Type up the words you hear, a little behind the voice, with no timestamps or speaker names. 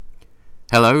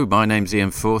Hello, my name's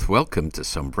Ian Forth. Welcome to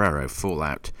Sombrero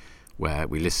Fallout, where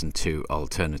we listen to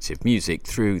alternative music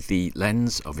through the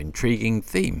lens of intriguing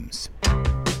themes.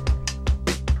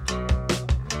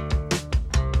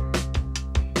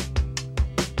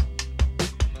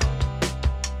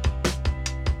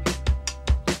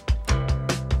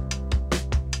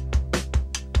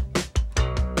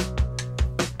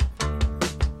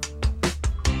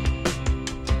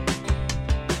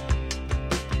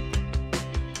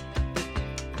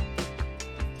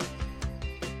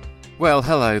 Well,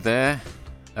 hello there.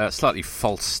 Slightly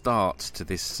false start to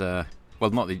this, not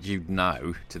that you'd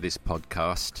know, to this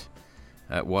podcast.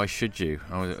 Why should you?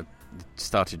 I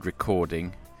started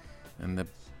recording and the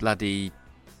bloody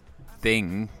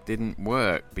thing didn't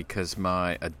work because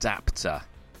my adapter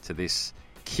to this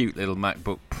cute little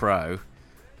MacBook Pro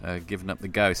given up the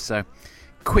ghost. So,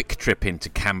 quick trip into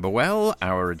Camberwell,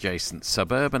 our adjacent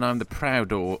suburb, and I'm the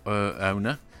proud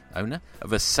owner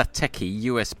of a Satechi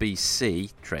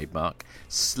USB-C, trademark,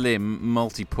 slim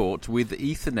multi-port with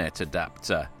Ethernet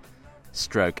adapter,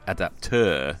 stroke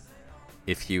adapteur,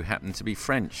 if you happen to be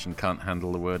French and can't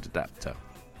handle the word adapter.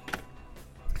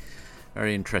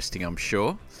 Very interesting, I'm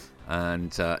sure.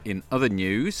 And in other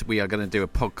news, we are going to do a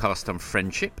podcast on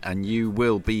friendship, and you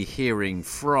will be hearing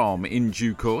from, in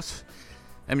due course,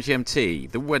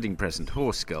 MGMT, The Wedding Present,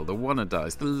 Horse Girl, The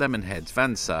Wannadies, The Lemonheads,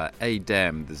 Vansire,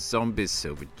 Adem, The Zombies,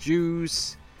 Silver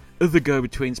Jews, The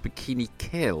Go-Betweens, Bikini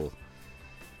Kill,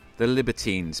 The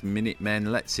Libertines,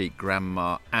 Minutemen, Let's Eat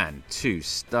Grandma, and to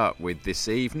start with this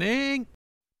evening...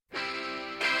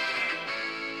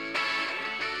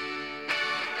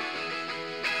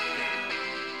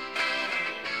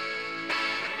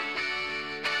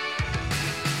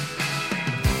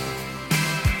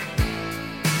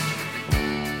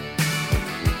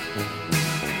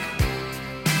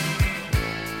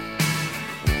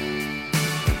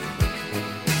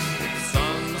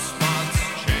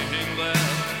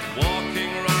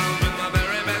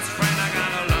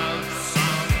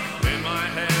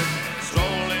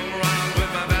 Strolling round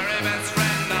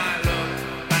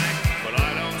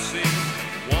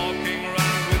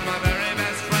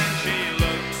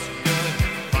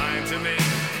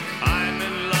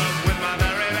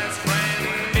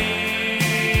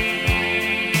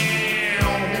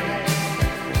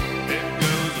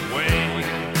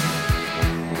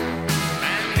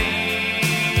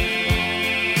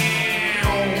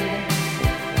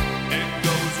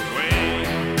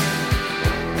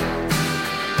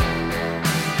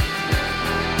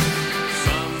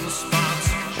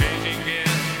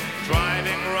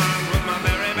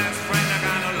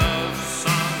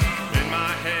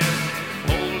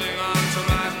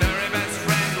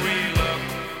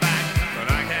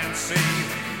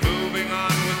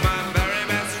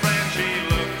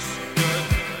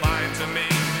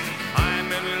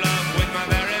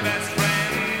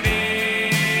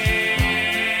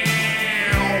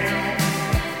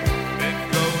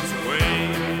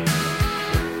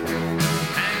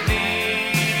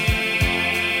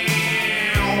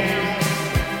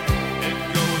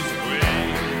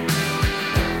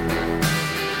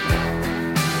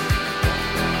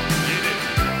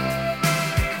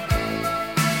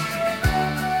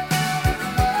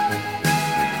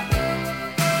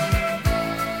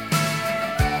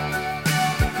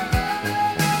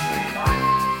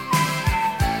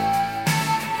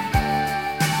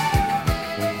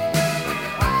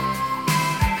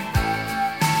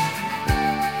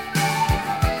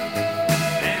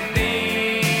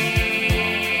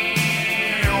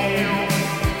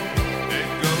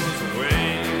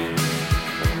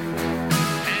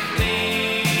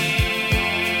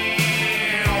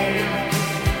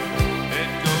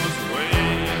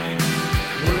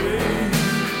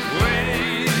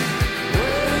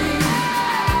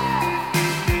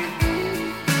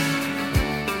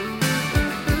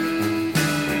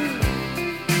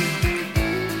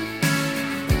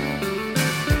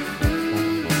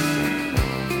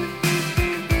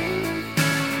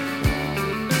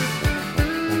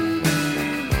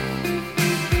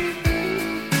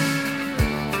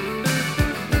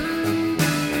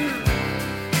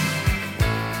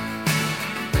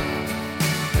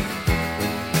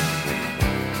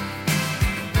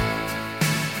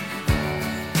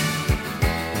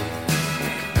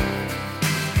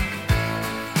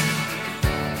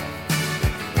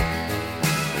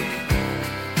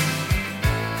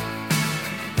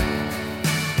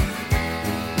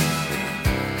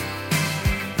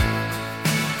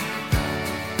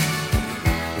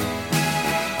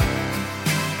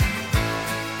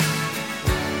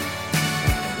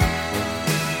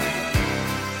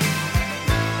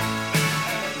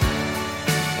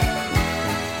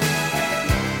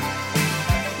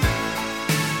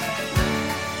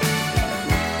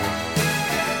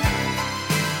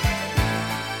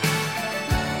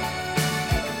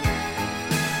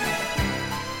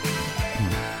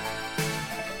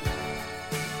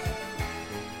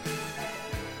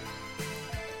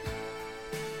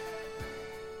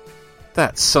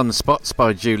That's Sunspots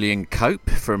by Julian Cope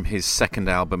from his second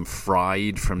album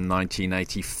Fried from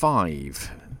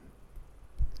 1985.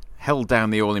 Held down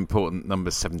the all-important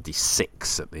number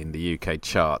 76 in the UK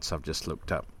charts, I've just looked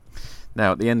up.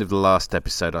 Now, at the end of the last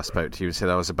episode I spoke to you and said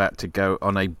I was about to go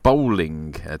on a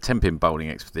 10-pin bowling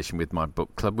expedition with my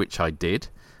book club, which I did.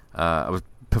 I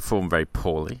performed very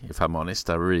poorly, if I'm honest.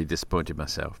 I really disappointed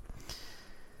myself.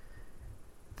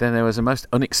 Then there was a most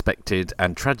unexpected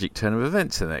and tragic turn of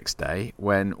events the next day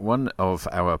when one of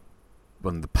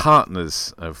the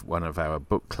partners of one of our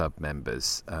book club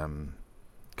members,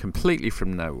 completely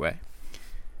from nowhere,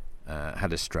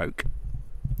 had a stroke.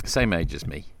 Same age as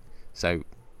me, so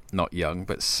not young,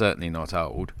 but certainly not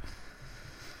old.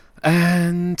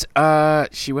 And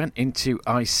she went into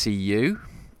ICU,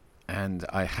 and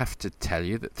I have to tell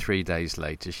you that 3 days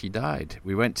later she died.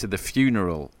 We went to the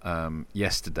funeral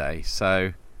yesterday,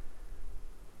 so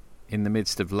in the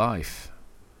midst of life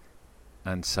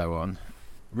and so on.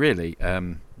 Really,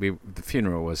 the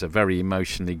funeral was a very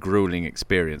emotionally grueling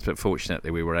experience, but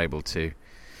fortunately we were able to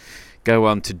go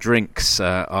on to drinks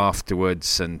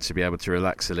afterwards and to be able to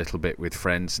relax a little bit with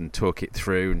friends and talk it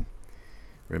through and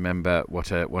remember what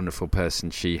a wonderful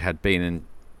person she had been. And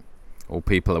all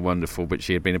people are wonderful, but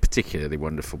she had been a particularly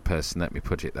wonderful person, let me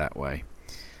put it that way.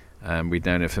 We'd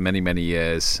known her for many, many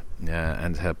years,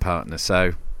 and her partner.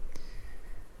 So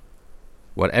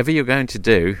whatever you're going to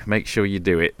do, make sure you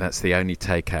do it. That's the only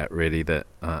takeout, really, that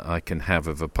I can have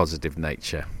of a positive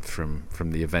nature from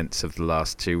the events of the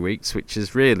last 2 weeks, which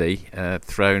has really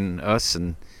thrown us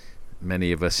and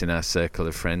many of us in our circle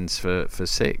of friends for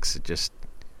six. Just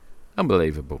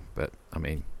unbelievable. But, I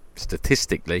mean,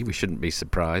 statistically, we shouldn't be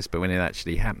surprised, but when it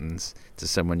actually happens to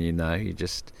someone you know, you're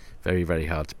just very, very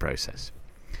hard to process.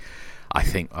 I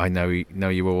think I know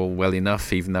you all well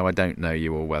enough, even though I don't know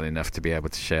you all well enough to be able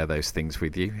to share those things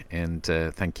with you. And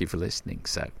thank you for listening.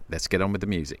 So let's get on with the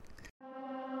music.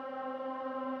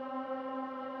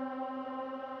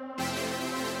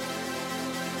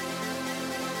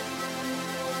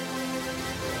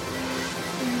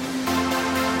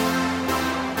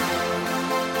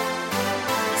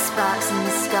 Sparks in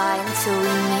the sky until we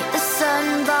meet the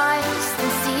sunrise,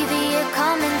 then see the year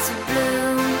come into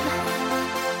bloom.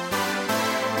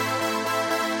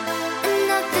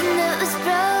 That was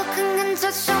broken can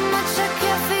touch how much I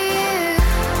care for you,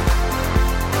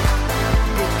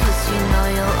 because you know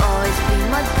you'll always be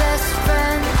my best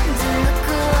friend, and look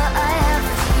at what I have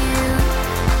with you.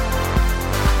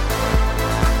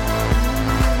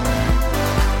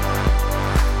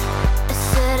 I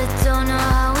said I don't know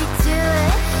how we do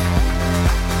it,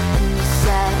 and you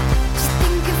said just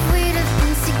think if we'd have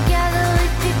been together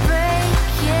we'd be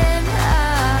breaking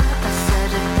up. I said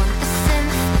I want a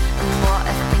synth and what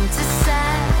I think to say.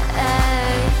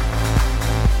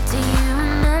 Do you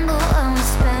remember when we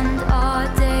spent our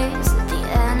days at the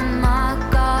end of my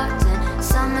garden?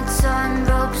 Summertime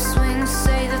rope swings,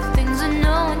 say the things I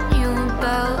know and you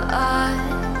about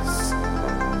us.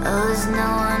 Oh, there's no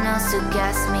one else who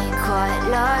gets me quite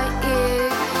like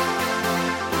you.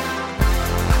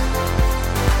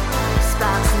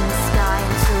 Sparks in the sky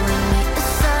until we meet the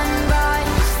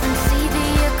sunrise, then see the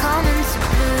year come into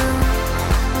bloom.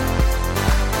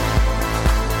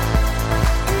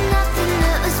 Nothing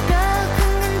that was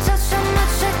broken can touch how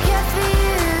much I care for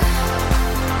you,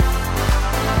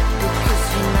 because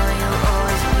you know you'll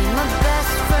always be my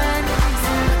best friend,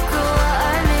 and look at what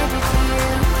I made with you.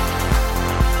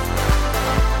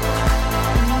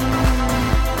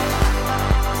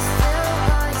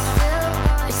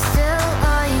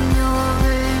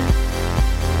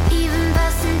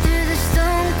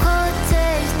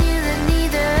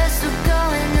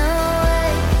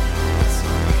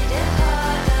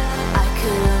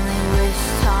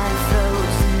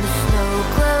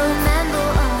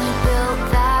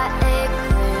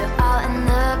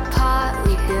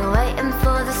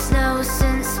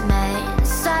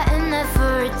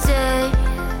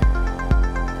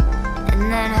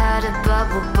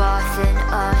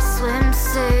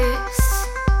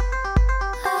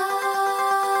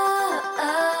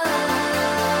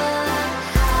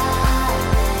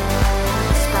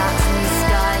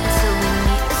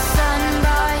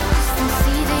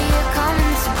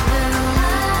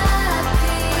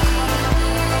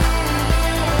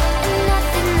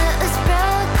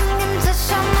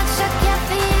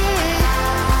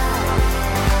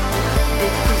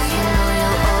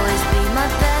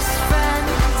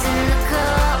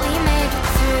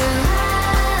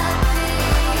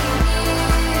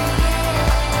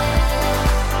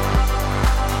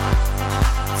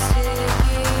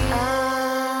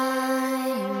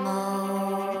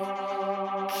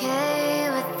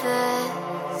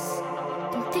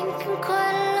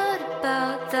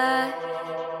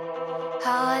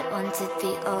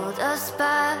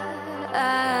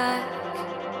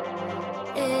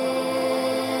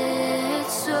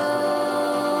 It's okay.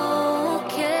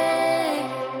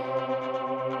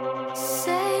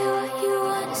 Say what you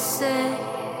want to say.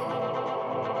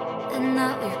 And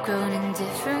that we've grown in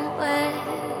different ways.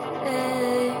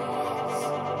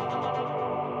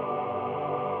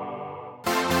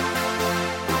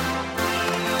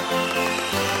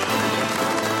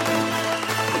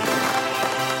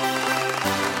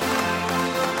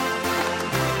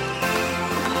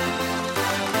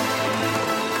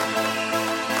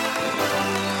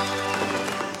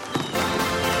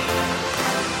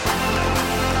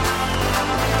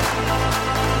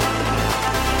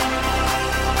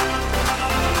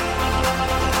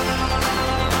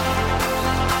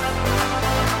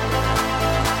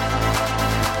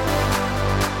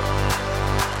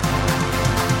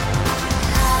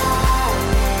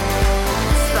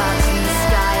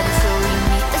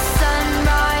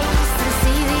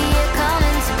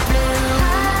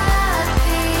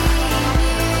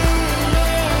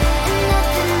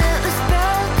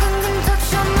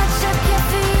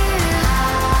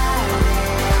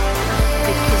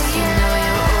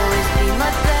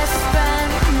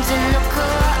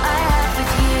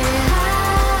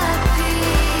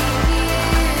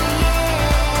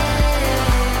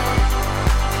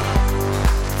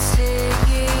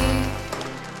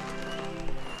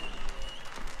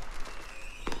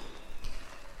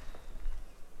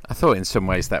 I thought in some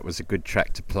ways that was a good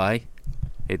track to play.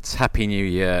 It's Happy New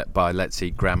Year by Let's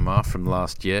Eat Grandma from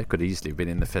last year. Could easily have been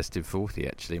in the festive 40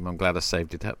 actually. I'm glad I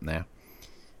saved it up now.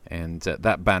 And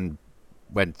that band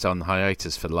went on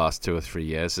hiatus for the last 2 or 3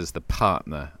 years as the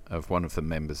partner of one of the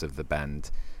members of the band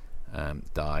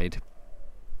died.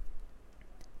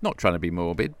 Not trying to be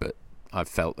morbid, but I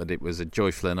felt that it was a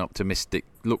joyful and optimistic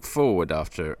look forward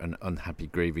after an unhappy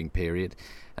grieving period.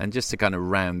 And just to kind of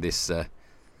round this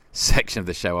section of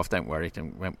the show off, don't worry, it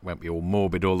won't be all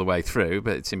morbid all the way through,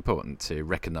 but it's important to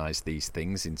recognise these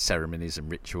things in ceremonies and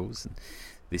rituals, and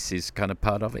this is kind of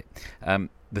part of it.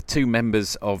 The 2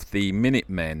 members of the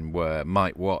Minutemen were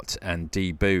Mike Watt and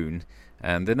Dee Boone,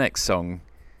 and the next song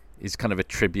is kind of a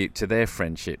tribute to their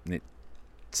friendship, and it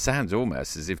sounds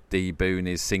almost as if Dee Boone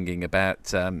is singing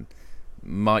about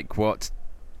Mike Watt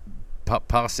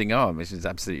passing on, which is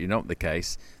absolutely not the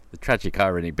case. The tragic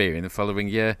irony being the following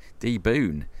year Dee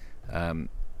Boone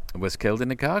was killed in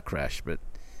a car crash, but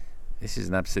this is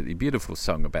an absolutely beautiful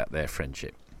song about their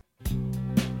friendship.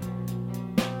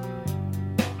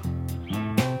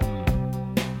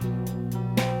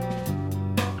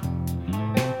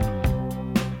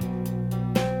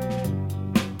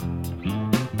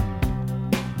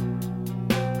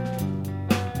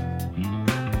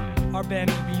 Our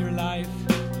band could be your life.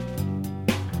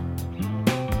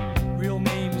 Real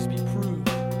names be proved.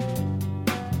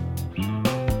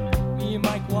 Me and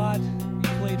Mike Watt, we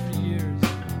played for years.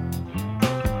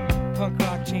 Punk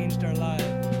rock changed our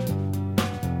lives.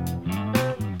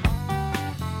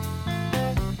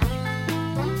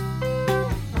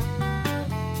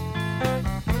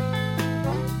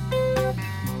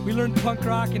 We learned punk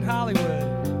rock in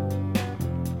Hollywood.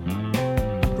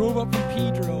 Drove up from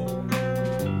Pedro.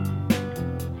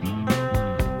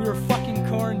 We were fucking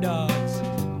corn dogs.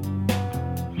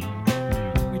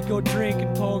 We'd go drink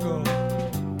and pogo.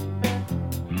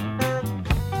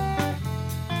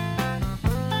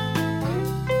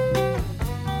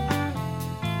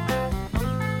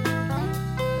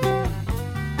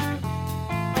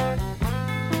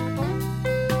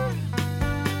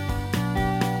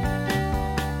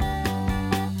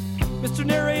 Mr.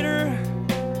 Narrator,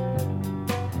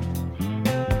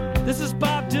 this is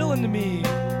Bob Dylan to me.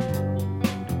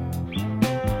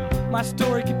 My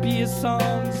story could be his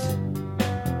songs.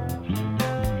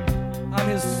 I'm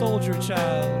his soldier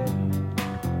child.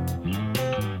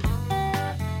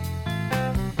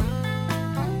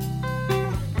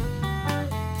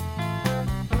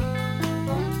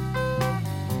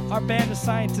 Our band is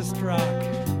scientist rock.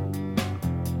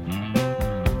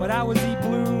 But I was E.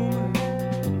 Bloom,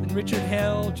 then Richard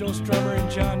Hell, Joe Strummer, and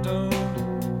John Doe.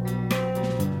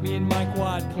 Me and Mike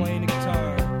Watt playing the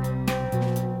guitar.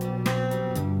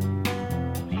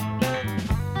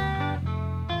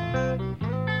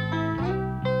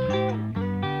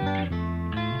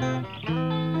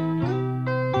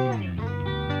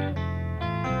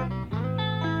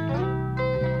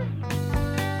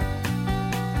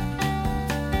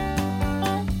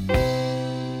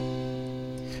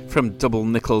 From Double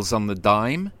Nickels on the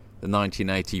Dime, the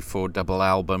 1984 double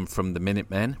album from the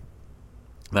Minutemen.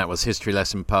 That was History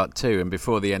Lesson Part 2, and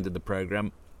before the end of the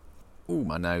programme,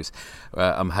 my nose,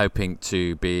 I'm hoping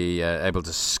to be able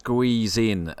to squeeze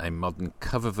in a modern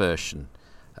cover version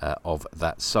of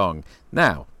that song.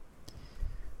 Now,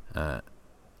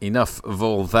 Enough of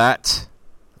all that.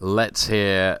 Let's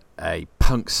hear a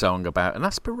punk song about an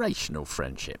aspirational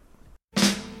friendship.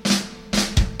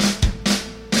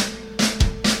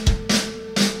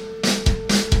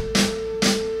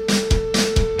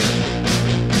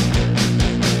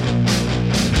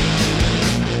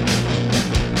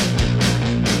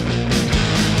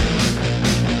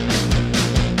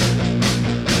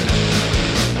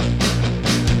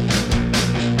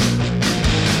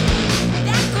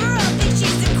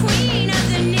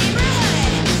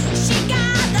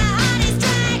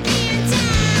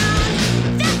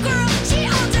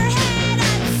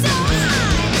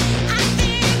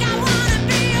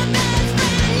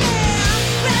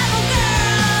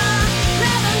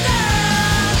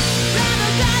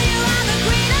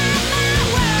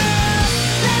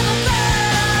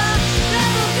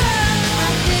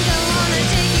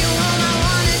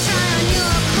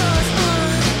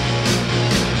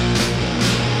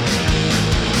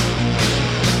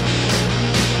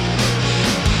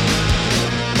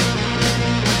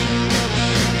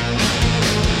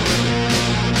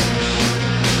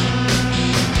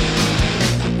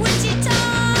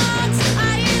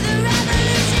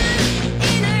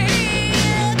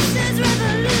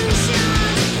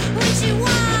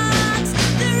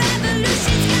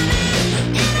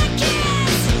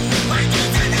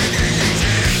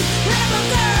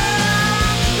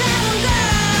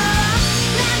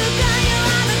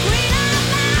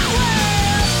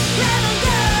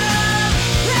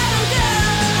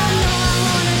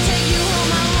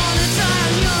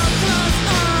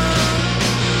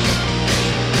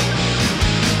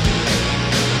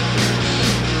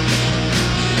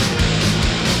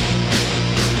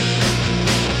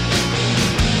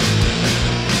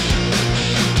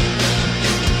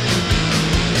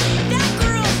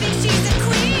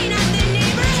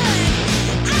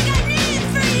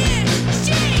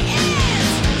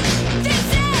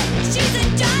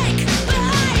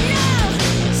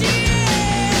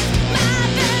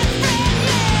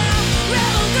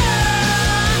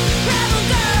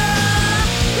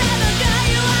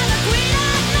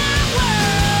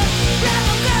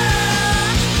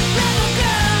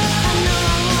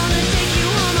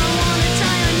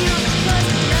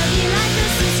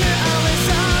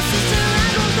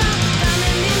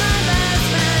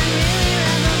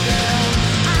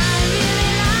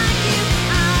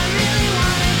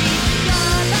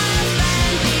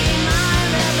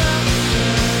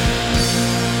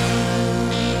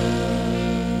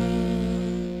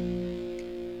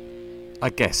 I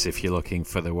guess if you're looking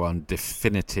for the one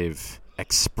definitive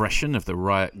expression of the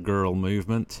Riot Grrrl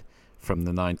movement from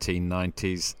the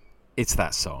 1990s, it's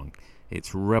that song.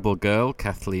 It's Rebel Girl,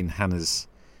 Kathleen Hanna's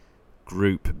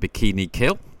group Bikini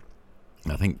Kill.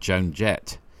 I think Joan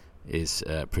Jett is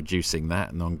producing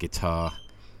that, and on guitar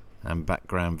and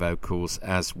background vocals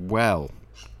as well.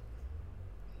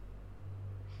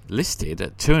 Listed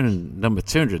at number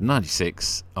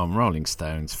 296 on Rolling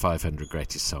Stone's 500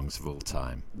 Greatest Songs of All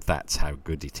Time. That's how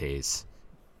good it is.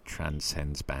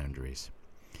 Transcends boundaries.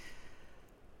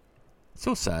 It's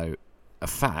also a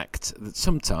fact that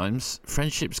sometimes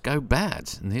friendships go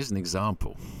bad, and here's an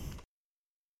example.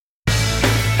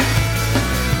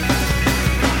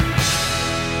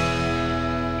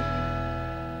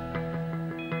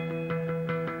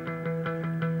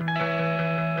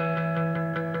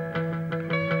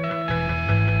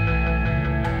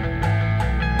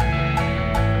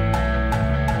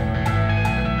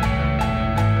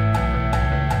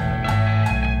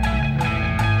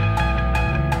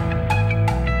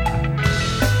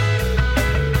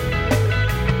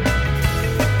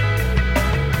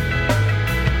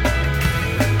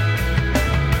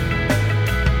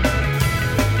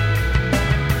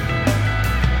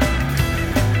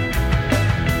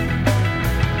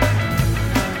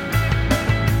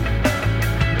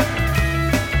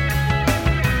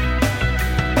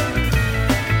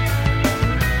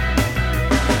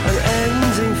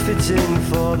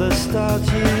 For the start,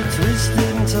 you twist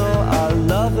and tore our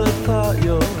love apart.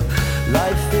 Your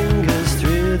light fingers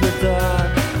through the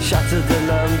dark shattered the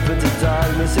lamp into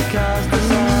darkness it cast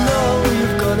us out. No,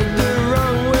 you've got it the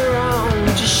wrong way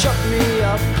round. You shut me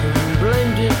up and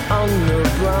blamed it on the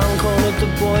brown. Cornered the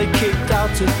boy, kicked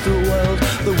out of the world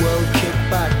kicked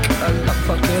back a lot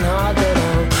fucking harder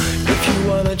now. If you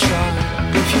wanna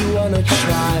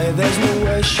try, there's no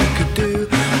worse you could do.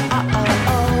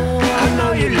 I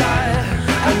know you lie,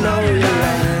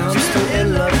 I'm still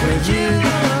in love with you.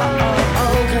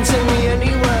 Can't take me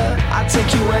anywhere, I'll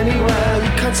take you anywhere.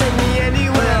 You can't take me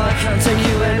anywhere, I can't take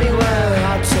you anywhere.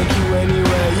 I'll take you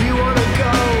anywhere you wanna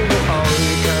go. Oh,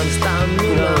 you can't stand me,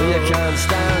 no, you can't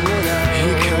stand me now.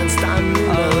 You can't stand me,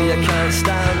 no,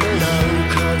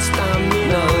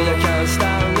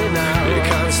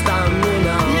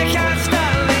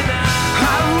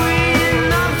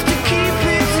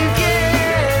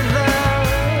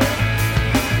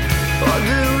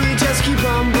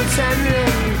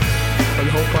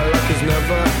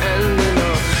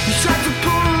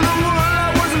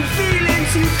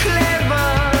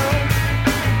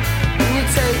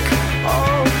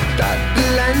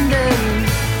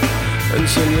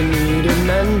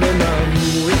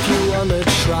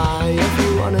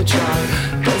 gonna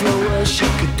try. There's no worse you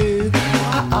could do.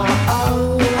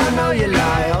 Oh, I know you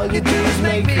lie. All you do is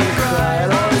make me cry.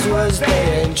 And all those words,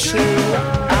 they ain't true.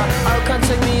 Oh, can't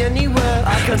take me anywhere.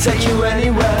 I can't take you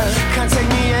anywhere. Can't take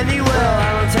me anywhere.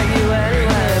 I won't take you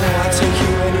anywhere. I'll take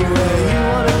you anywhere you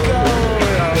wanna go.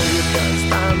 Oh, you can't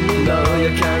stand me. No,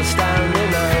 you can't stand me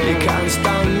now. You can't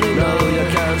stand me. No, you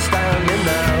can't stand me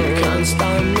now. You can't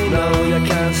stand me. No, you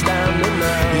can't stand me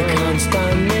now. You can't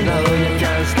stand me. No, you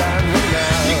can't stand me now.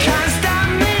 You can't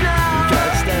stand me now. You can't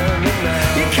stand me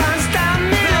now. You can't stand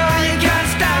me now. You can't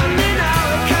stand me now.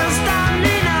 You can't stand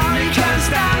me now. You can't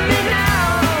stand me now.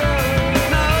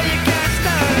 No, you can't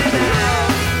stand me now.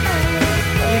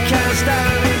 You can't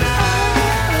stand me now.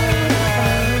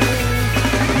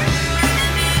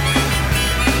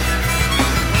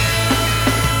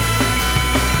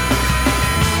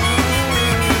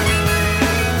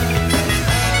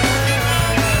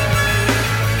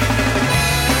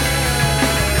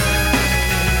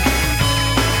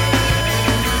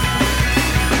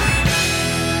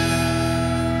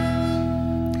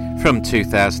 From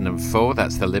 2004,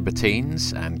 that's The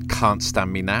Libertines and Can't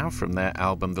Stand Me Now from their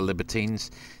album The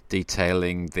Libertines,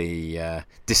 detailing the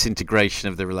disintegration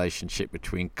of the relationship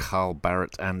between Carl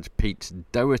Barrett and Pete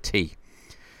Doherty.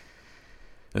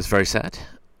 That's very sad.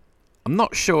 I'm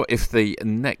not sure if the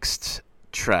next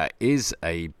track is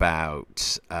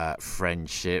about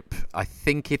friendship. I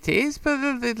think it is,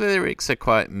 but the lyrics are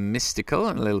quite mystical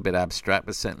and a little bit abstract,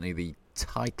 but certainly the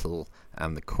title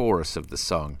and the chorus of the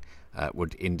song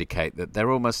would indicate that they're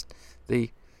almost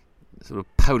the sort of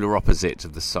polar opposite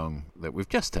of the song that we've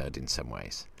just heard in some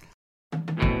ways.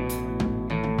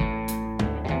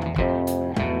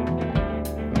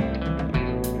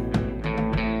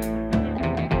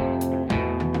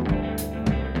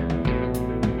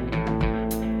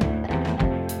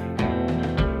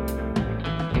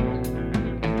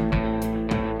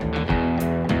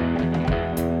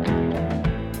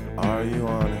 Are you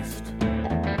honest?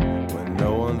 When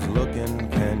no one's looking,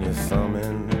 can you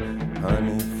summon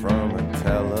honey from a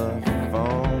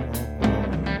telephone?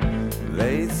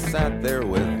 They sat there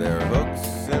with their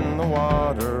hooks in the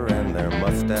water and their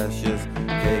mustaches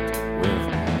caked with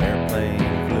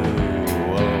airplane glue.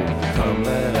 Oh, come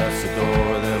let us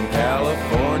adore them,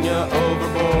 California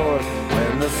overboard.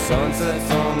 When the sun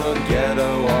sets on the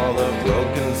ghetto, all the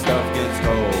broken stuff gets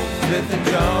cold. Smith and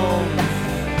Jones,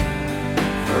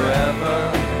 forever.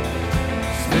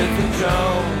 Smith and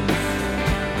Jones,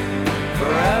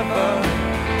 forever.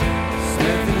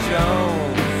 Smith and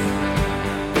Jones,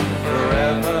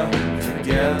 forever.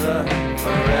 Together,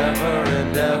 forever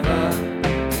and ever.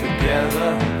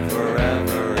 Together,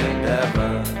 forever and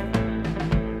ever.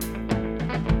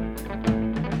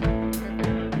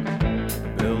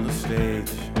 Build a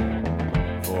stage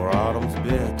for Autumn's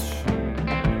bitch.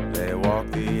 They walk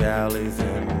the alleys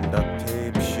in duct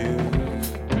tape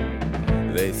shoes.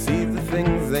 They see the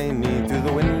things they need through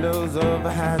the windows of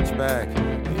a hatchback.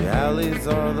 The alleys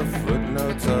are the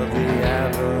footnotes of the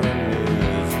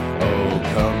avenues. Oh,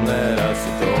 come let us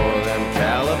adore them,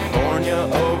 California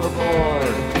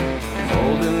overboard.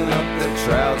 Holding up their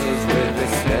trousers with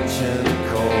extension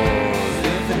cords.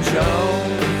 Smith and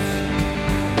Jones,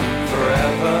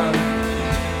 forever.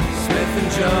 Smith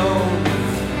and Jones,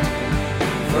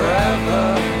 forever.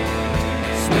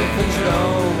 Smith and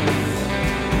Jones,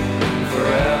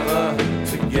 forever.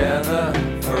 Together,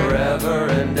 forever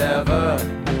and ever.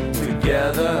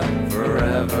 Together,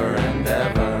 forever and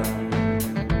ever.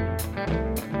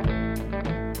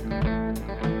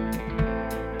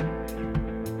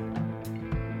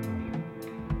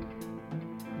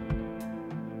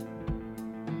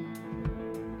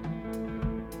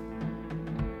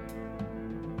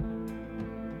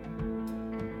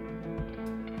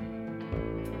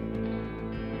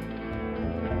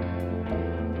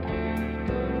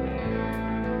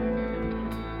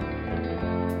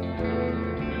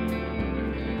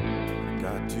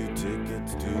 Got 2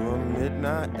 tickets to a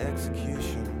midnight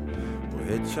execution. We'll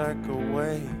hitchhike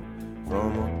away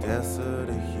from Odessa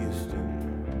to Houston.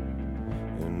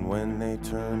 And when they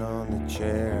turn on the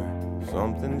chair,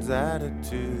 something's added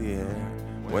to the air.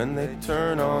 When they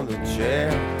turn on the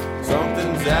chair,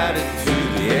 something's added to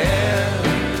the air.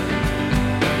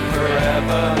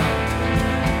 Forever,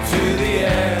 to the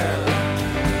air.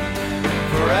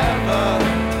 Forever,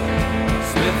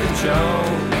 Smith and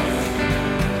Jones.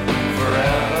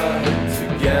 Forever,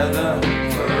 together,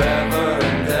 forever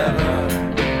and ever.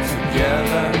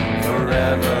 Together,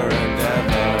 forever and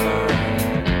ever.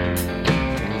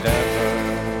 And ever.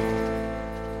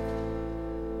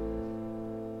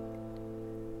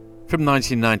 From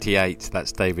 1998,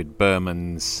 that's David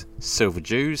Berman's Silver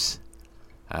Jews.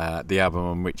 the album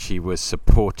on which he was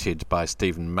supported by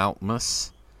Stephen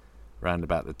Malkmus around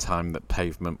about the time that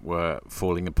Pavement were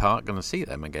falling apart. Going to see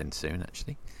them again soon,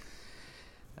 actually.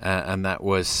 And that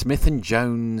was Smith &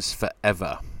 Jones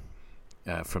Forever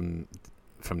from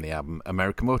the album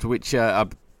American Mortal, which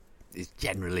is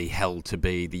generally held to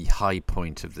be the high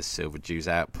point of the Silver Jews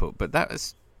output, but that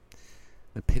was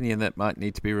an opinion that might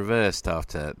need to be reversed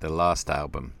after the last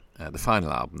album, the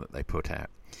final album that they put out.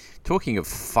 Talking of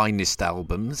finest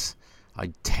albums,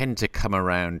 I tend to come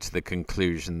around to the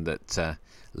conclusion that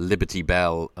Liberty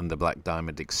Bell and the Black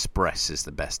Diamond Express is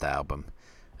the best album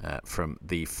from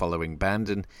the following band,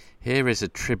 and here is a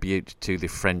tribute to the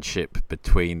friendship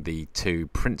between the two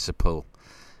principal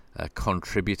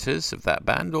contributors of that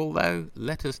band, although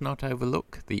let us not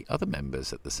overlook the other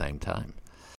members at the same time.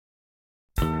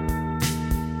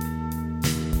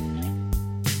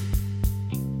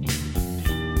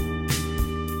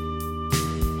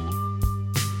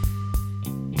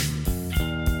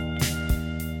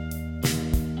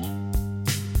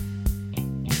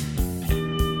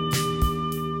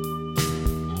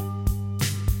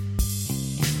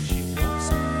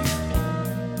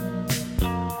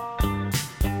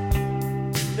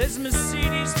 There's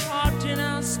Mercedes parked in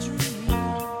our street,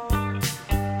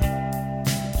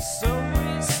 so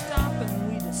we stop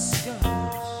and we discuss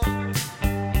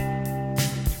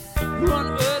who on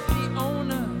earth the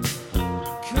owner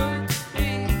could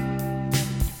be.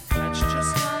 That's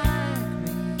just like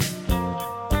me.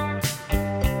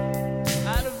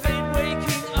 I'd evade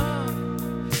waking up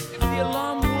if the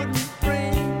alarm wouldn't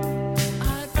ring.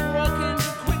 I'd walk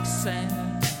into quicksand.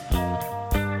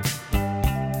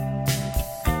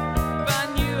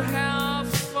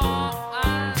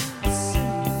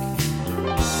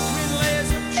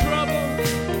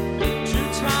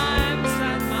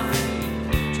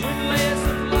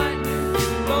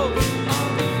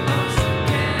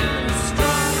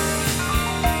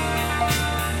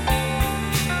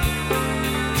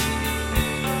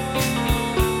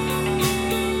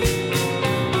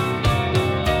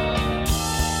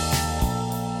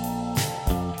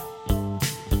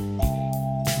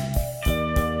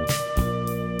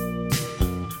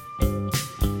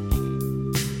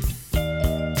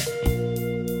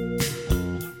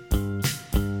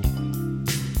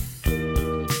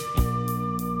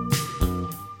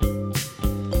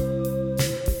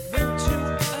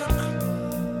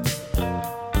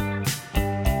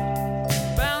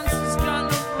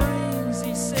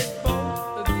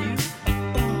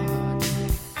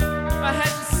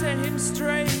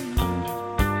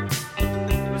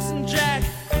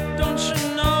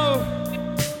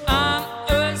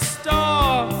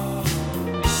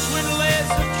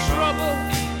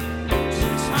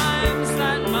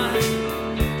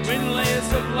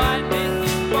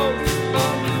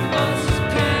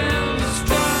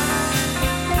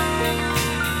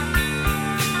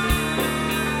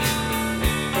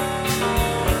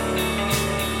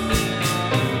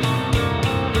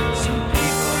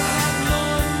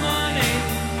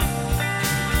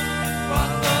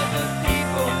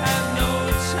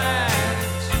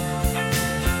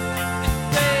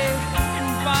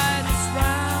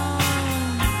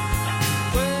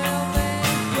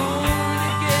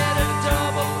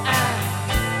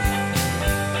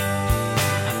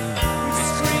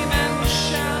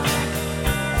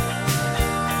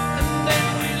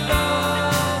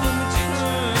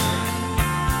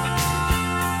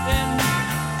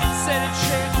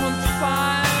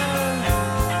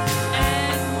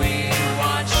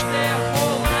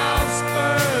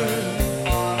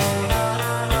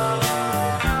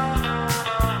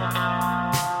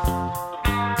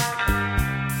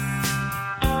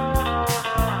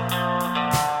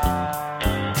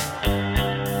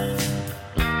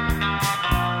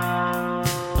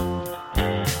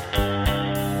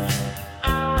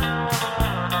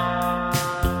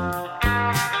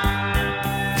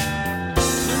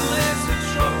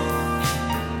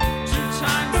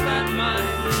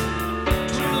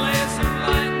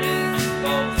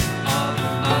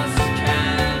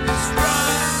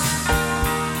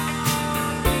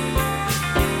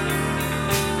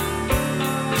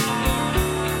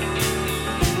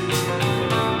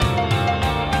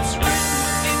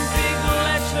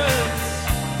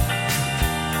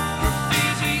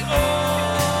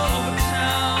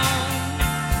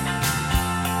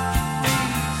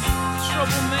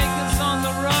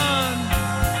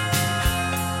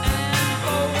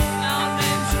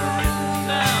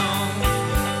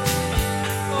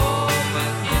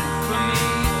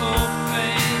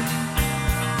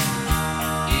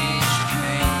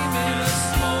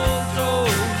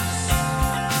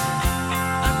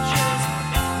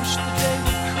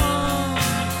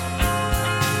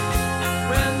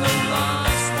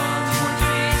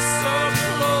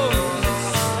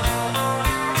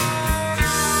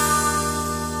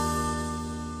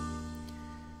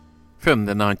 from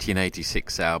the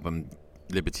 1986 album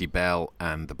Liberty Bell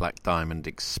and the Black Diamond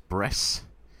Express.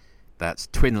 That's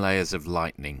Twin Layers of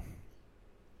Lightning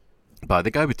by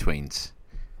the Go-Betweens,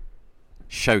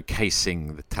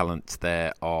 showcasing the talent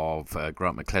there of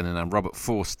Grant McLennan and Robert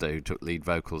Forster, who took lead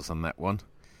vocals on that one.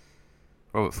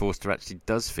 Robert Forster actually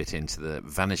does fit into the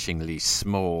vanishingly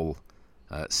small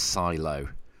silo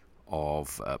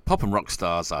of pop and rock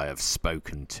stars I have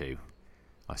spoken to.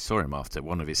 I saw him after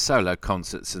one of his solo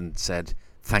concerts and said,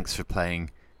 "Thanks for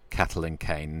playing Cattle and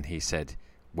Cane." And he said,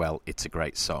 "Well, it's a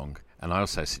great song." And I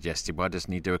also suggested, why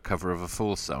doesn't he do a cover of a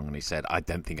full song? And he said, "I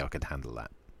don't think I could handle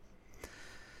that."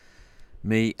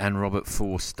 Me and Robert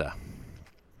Forster.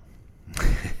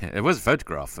 There was a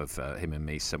photograph of him and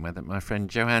me somewhere that my friend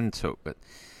Joanne took, but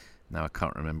now I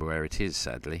can't remember where it is,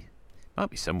 sadly.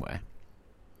 Might be somewhere.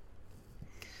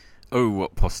 Oh,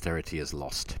 what posterity has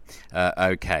lost.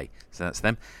 Okay, so that's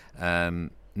them.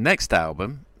 Next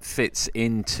album fits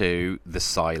into the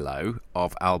silo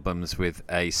of albums with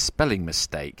a spelling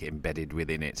mistake embedded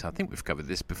within it. I think we've covered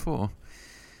this before.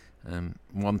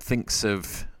 One thinks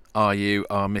of Are You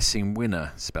Our Missing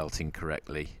Winner, spelt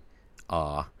incorrectly,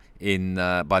 R, in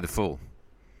By the Fall.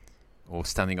 Or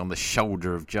Standing on the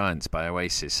Shoulder of Giants by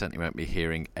Oasis. Certainly won't be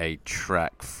hearing a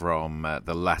track from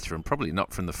the latter, and probably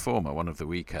not from the former, one of the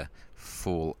weaker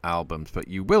Fall albums. But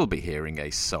you will be hearing a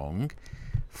song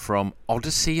from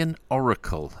Odyssey and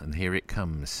Oracle, and here it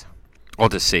comes.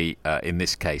 Odyssey, in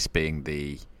this case, being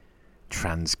the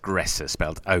transgressor,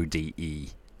 spelled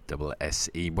Odessey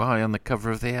on the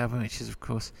cover of the album, which is, of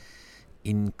course,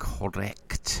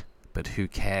 incorrect. But who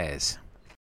cares?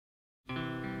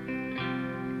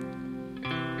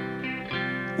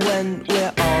 When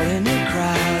we're all in a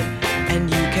crowd and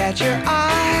you catch your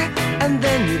eye and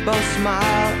then you both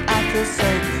smile, I feel so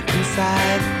good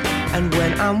inside. And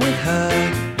when I'm with her,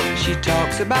 she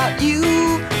talks about you,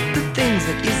 the things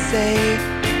that you say,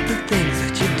 the things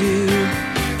that you do.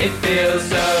 It feels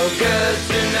so good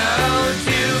to know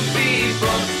two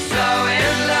people so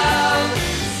in love,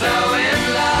 so in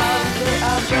love. They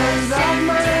are friends of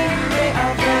mine, they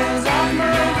are friends of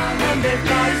mine, and they've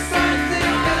got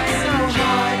something that's so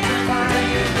hard to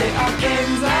find. They are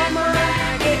friends of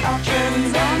mine, they are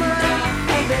friends of mine,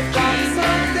 and they've got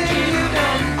something you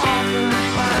don't often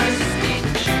find.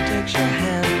 She takes your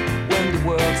hand when the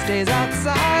world stays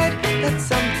outside. That's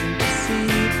something to see,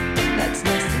 that's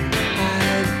nothing to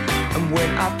hide. And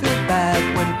when I feel bad,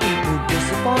 when people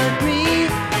disappoint me,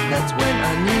 that's when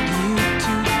I need you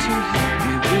to help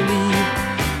me believe.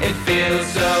 It feels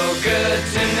so good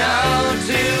to know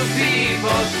two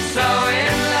people so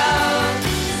in love,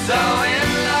 so in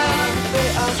love. They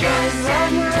are friends of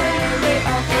mine, they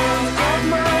are friends of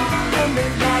mine, and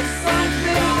they've got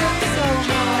something that's so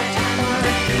hard to find.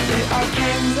 They are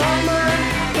friends of mine,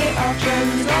 they are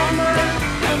friends of mine,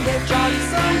 and they've got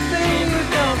something you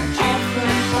don't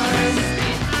often find.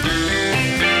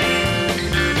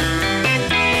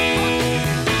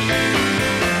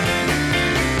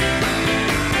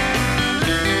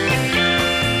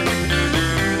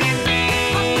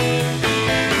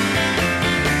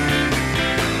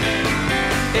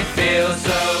 It feels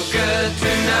so good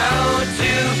to know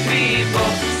two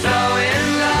people so in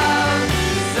love,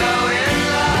 so in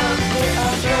love. They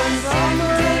are friends of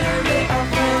mine, they are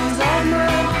friends of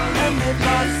mine, and they've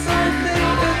got something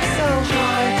that's so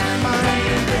hard to find.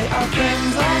 They are friends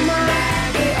of mine,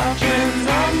 they are friends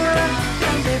of mine,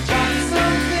 and they've got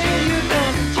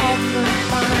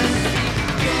something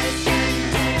you don't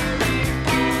often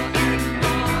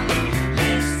find.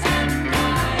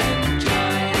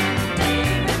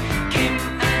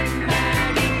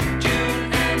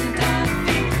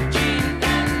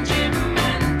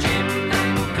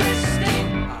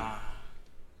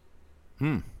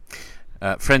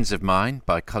 Friends of Mine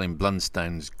by Colin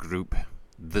Blunstone's group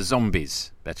The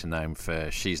Zombies, better known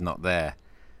for She's Not There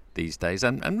these days,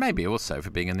 and maybe also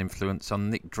for being an influence on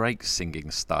Nick Drake's singing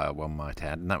style, one might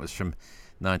add. And that was from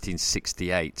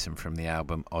 1968 and from the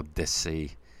album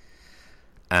Odyssey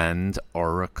and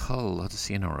Oracle.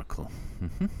 Odyssey and Oracle.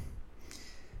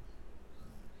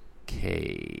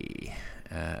 Okay.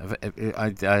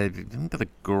 I've got a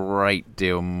great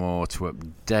deal more to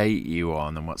update you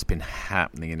on than what's been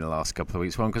happening in the last couple of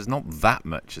weeks. One, because not that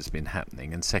much has been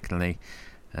happening, and secondly,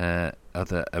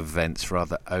 other events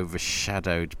rather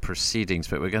overshadowed proceedings.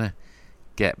 But we're going to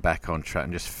get back on track.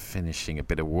 I'm just finishing a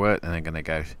bit of work, and I'm going to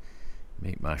go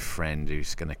meet my friend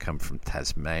who's going to come from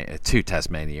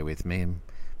Tasmania with me and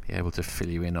be able to fill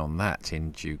you in on that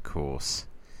in due course.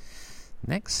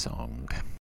 Next song.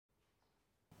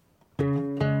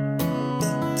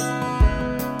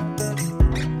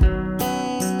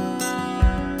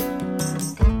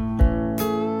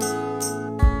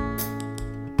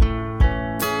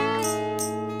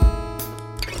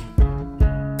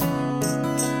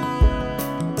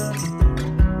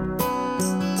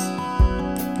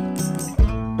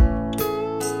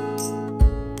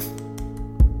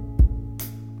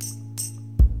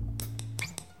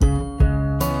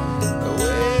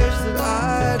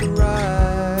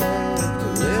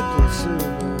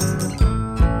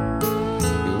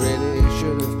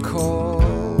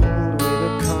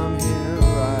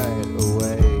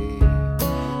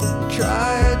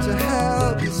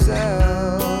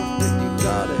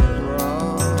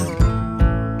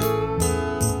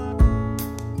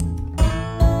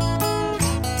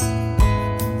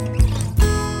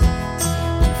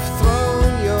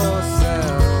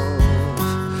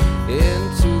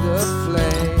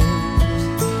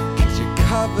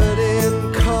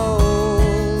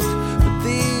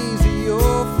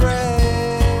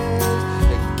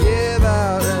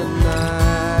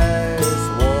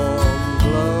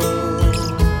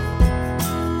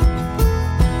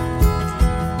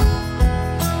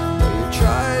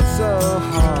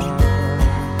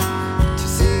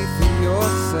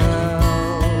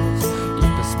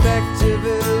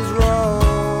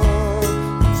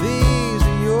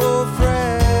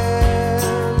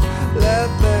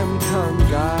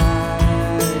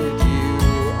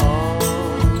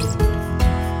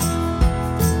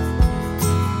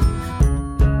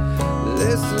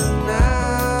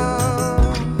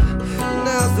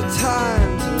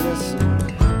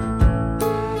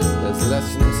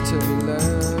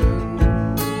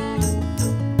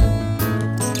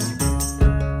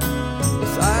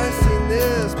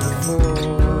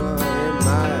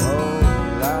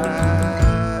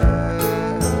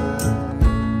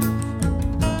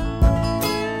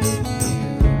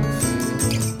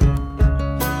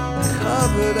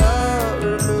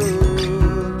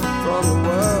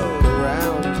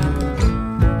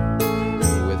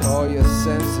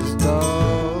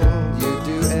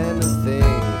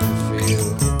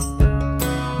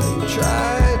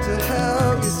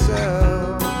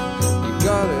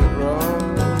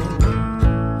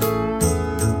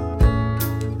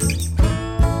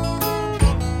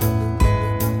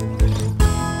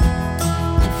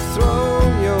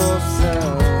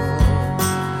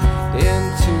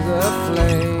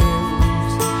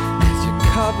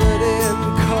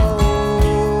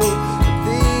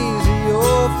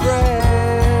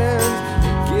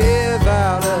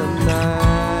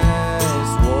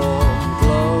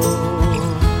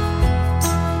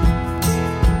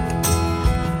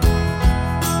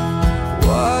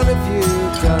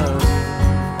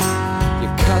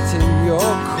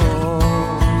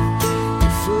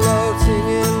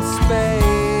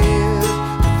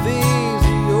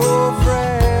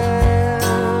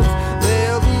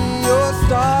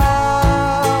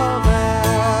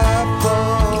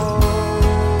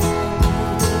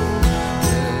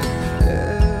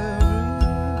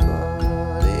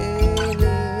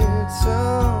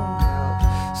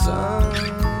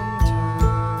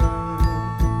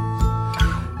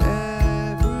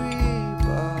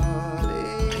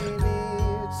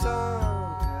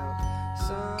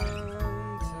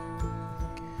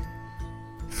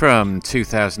 From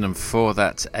 2004,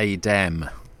 that's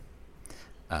Adem.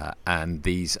 And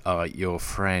These Are Your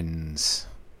Friends,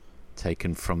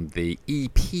 taken from the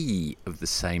EP of the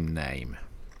same name.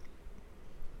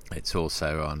 It's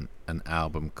also on an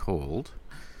album called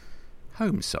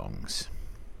Home Songs,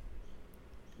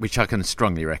 which I can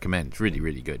strongly recommend. Really,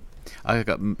 really good. I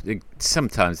got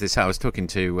sometimes this. I was talking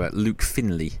to Luke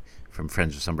Finley from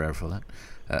Friends with Sombrero for that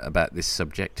about this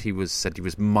subject. He said he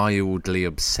was mildly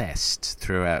obsessed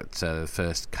throughout the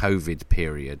first COVID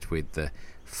period with the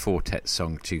Fortet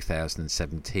song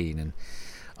 2017, and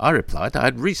I replied I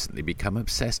had recently become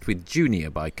obsessed with Junior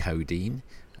by Codeine,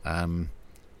 the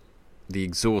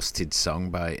Exhausted song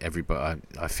by everybody.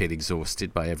 I Feel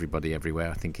Exhausted by Everybody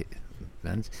Everywhere, I think it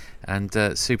meant, and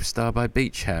Superstar by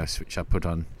Beach House, which I put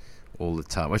on all the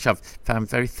time, which I've found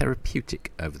very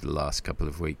therapeutic over the last couple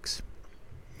of weeks.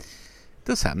 It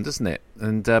does happen, doesn't it?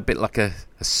 And a bit like a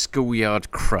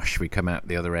schoolyard crush, we come out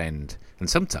the other end. And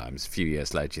sometimes, a few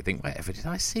years later, you think, whatever did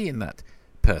I see in that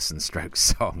person stroke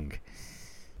song?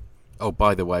 Oh,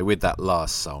 by the way, with that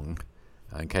last song,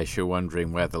 in case you're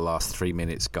wondering where the last 3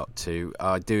 minutes got to,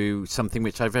 I do something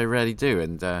which I very rarely do,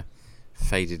 and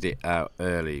faded it out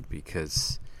early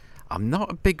because I'm not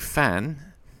a big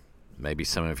fan, maybe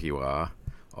some of you are,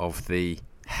 of the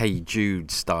Hey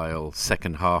Jude style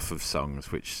second half of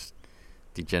songs, which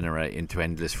degenerate into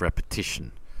endless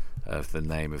repetition of the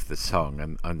name of the song.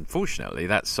 And unfortunately,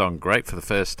 that song, great for the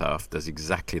first half, does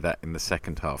exactly that in the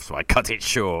second half, so I cut it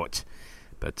short.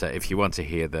 But if you want to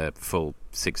hear the full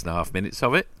 6.5 minutes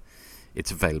of it,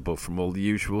 it's available from all the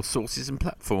usual sources and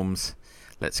platforms.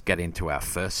 Let's get into our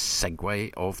first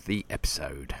segue of the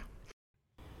episode.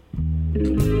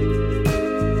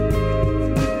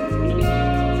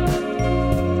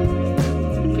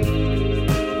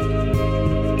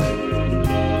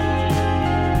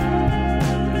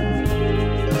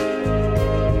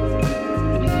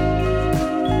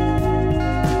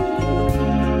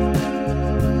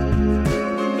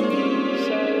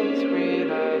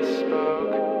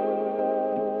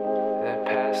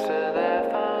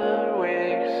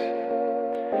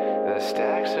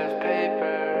 Stacks of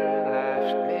paper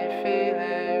left me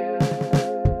feeling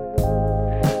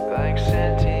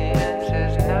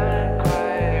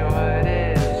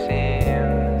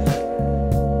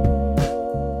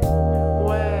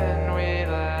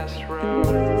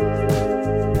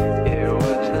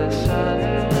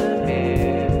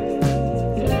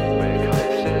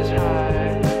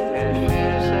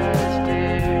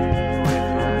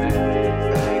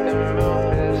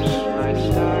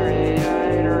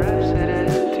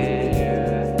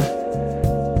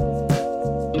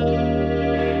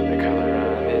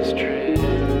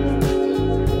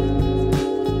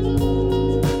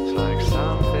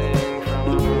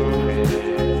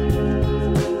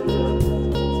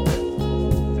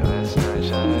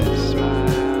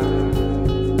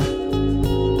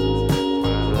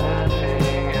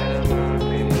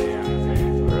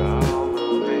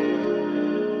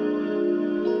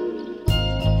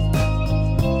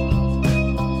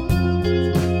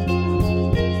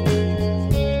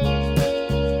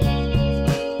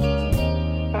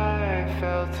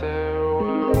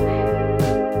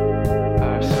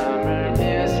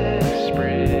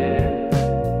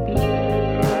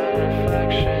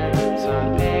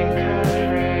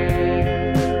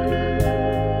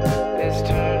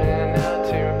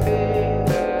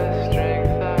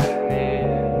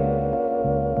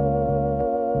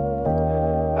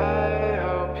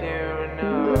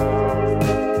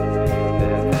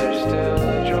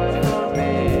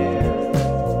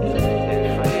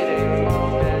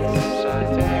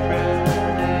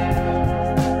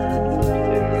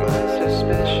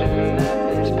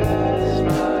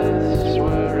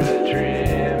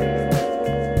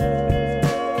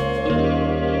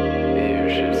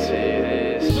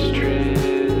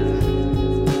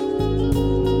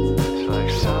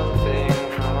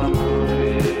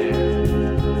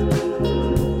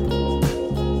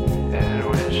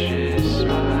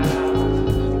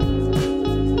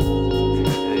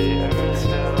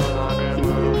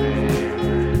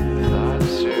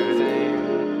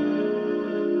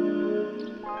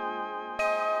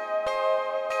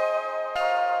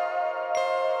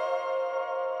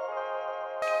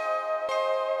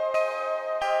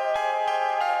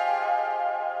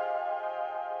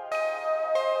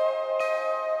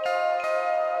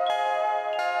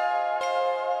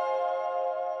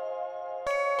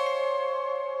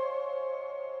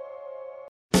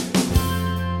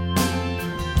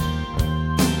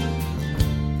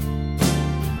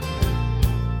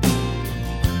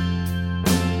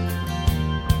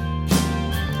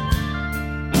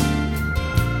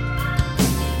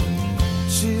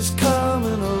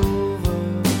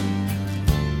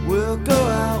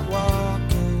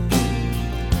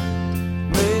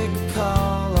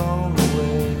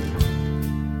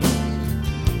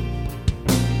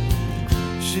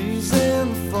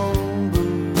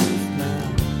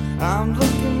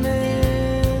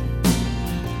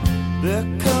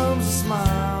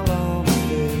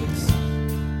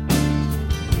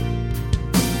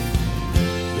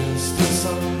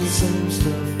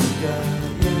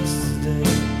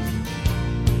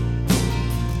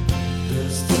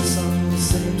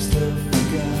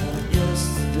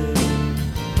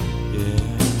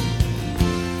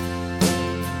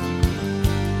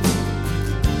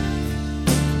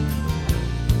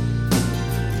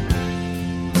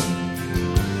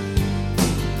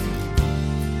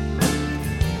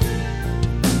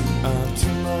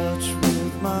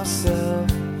myself.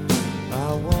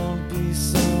 I won't be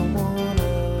someone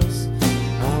else.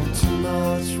 I'm too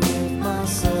much with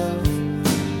myself.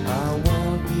 I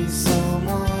won't be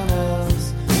someone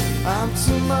else. I'm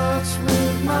too much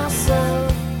with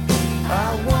myself.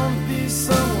 I won't be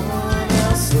someone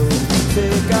else. So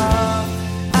take off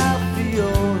out the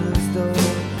owner's door.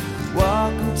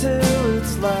 Walk until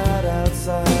it's light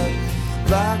outside,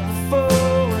 like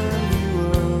before when we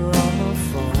were on the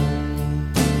phone.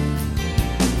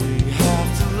 We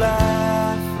have to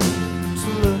laugh to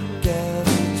look at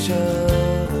each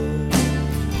other.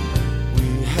 We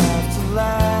have to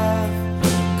laugh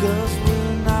 'cause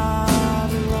we're not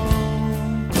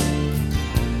alone.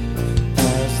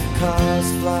 As the cars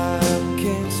fly up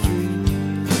King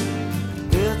Street,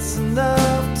 it's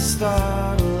enough to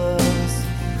startle us.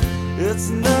 It's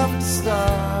enough to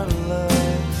startle us.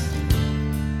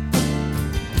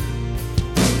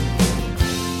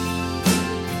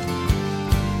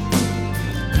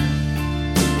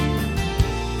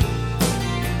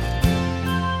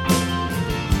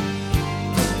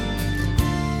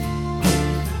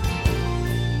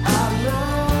 I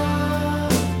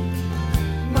love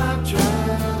my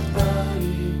drug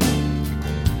buddy,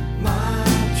 my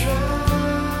drug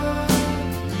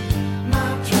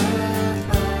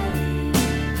buddy.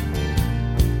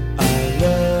 I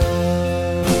love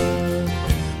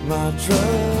my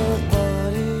drug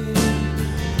buddy,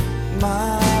 my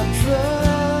drug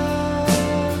buddy.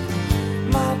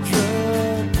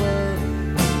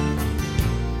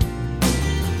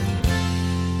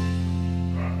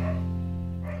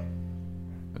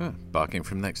 Barking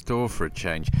from next door for a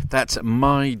change. That's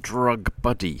My Drug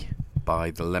Buddy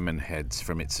by the Lemonheads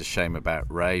from It's a Shame About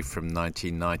Ray from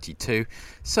 1992.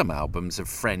 Some albums of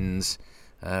Friends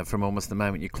from almost the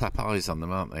moment you clap eyes on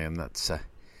them, aren't they? And that's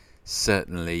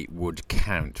certainly would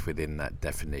count within that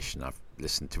definition. I've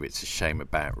listened to It's a Shame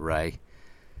About Ray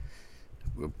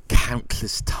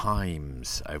countless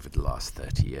times over the last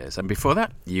 30 years. And before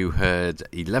that, you heard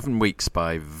 11 Weeks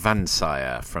by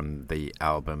Vansire from the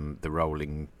album The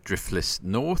Rolling Driftless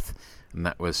North, and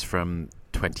that was from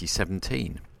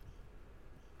 2017.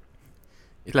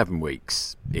 11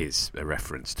 Weeks is a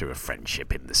reference to a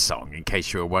friendship in the song. In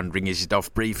case you were wondering, is it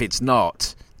off brief? It's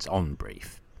not. It's on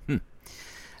brief.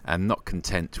 And not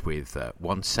content with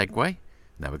one segue,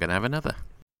 now we're going to have another.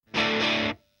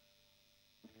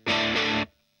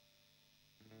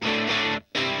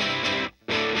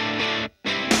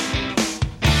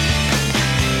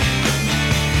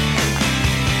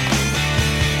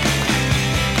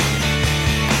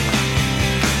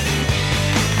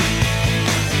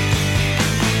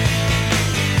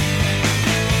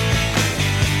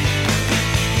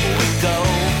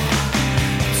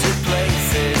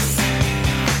 Places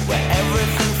where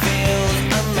everything feels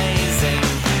amazing.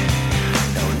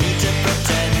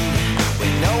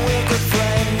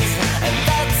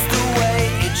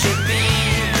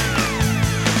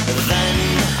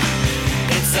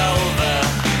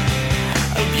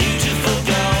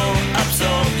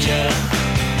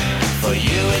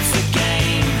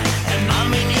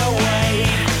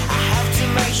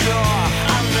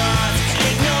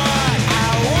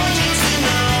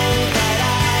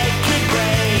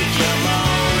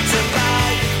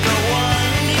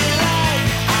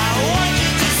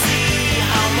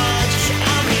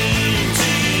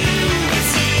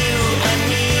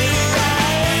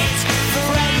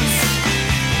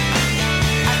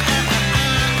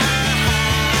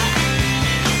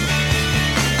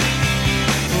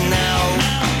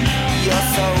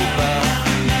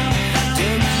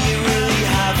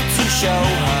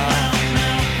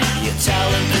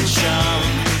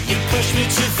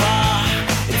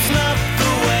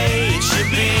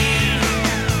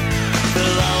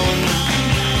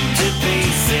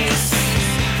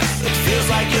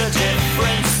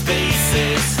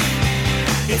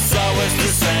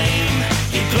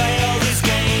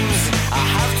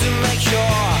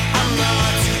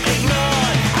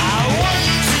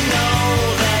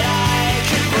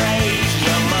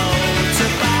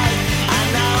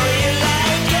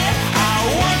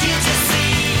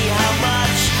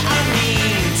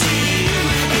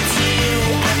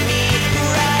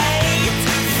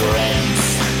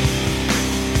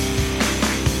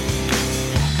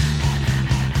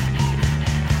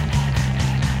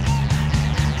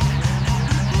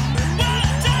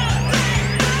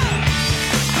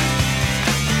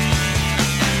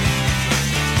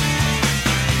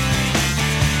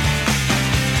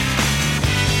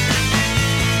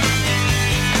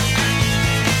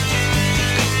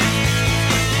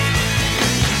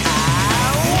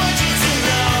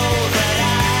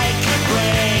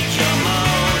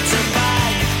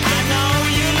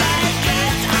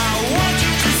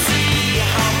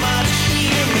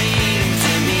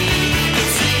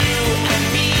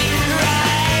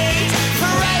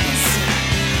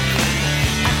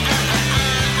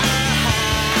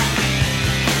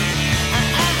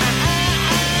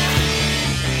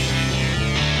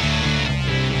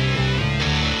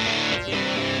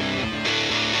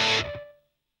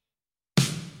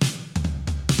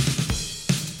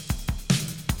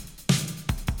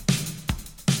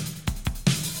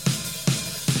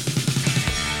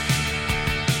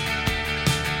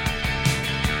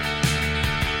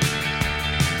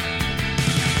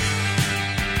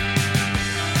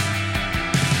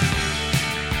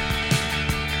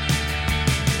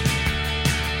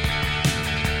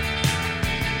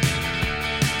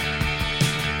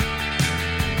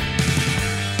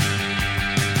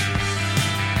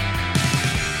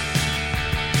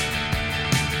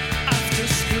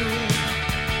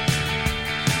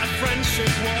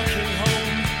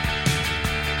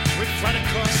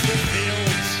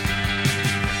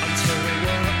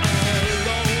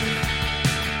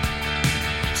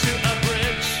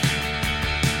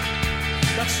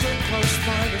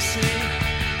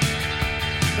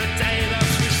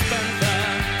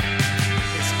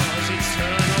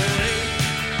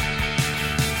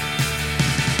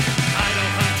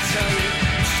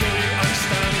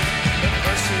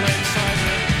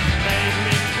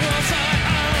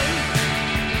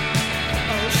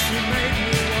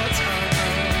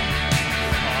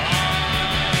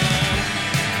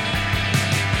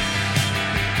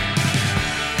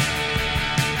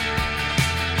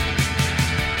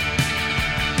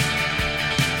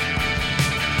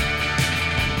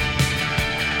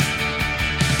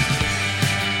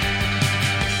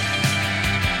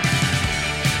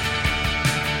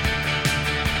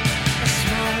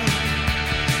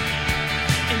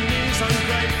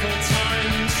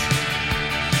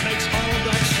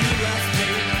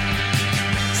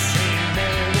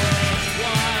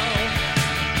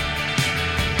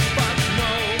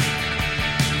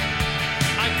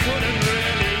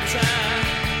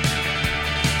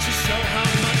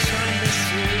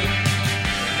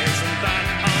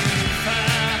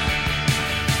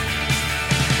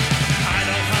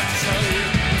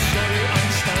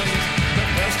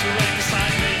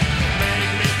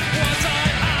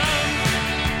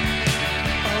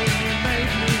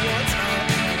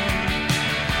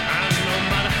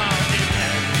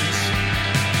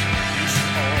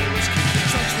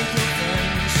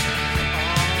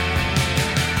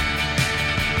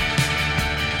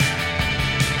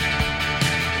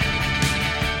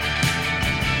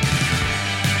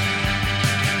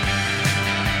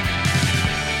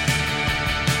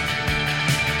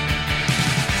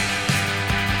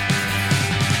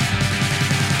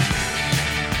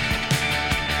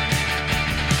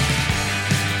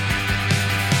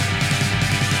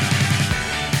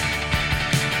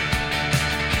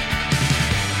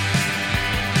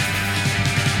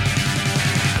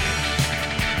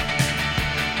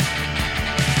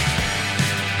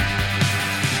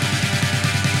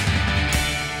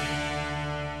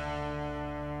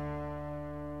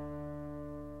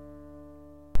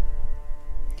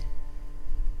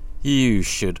 You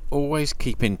should always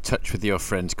keep in touch with your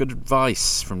friends. Good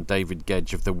advice from David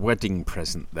Gedge of The Wedding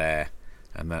Present there.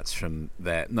 And that's from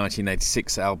their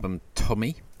 1986 album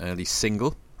Tommy, early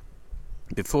single.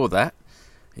 Before that,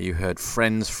 you heard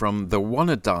Friends from The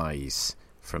Wannadies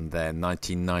from their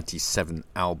 1997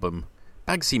 album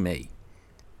Bagsy Me.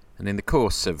 And in the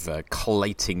course of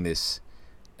collating this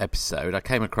episode, I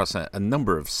came across a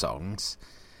number of songs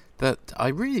that I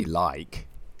really like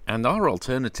and are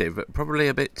alternative, but probably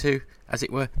a bit too, as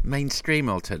it were, mainstream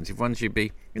alternative, ones you'd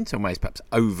be in some ways perhaps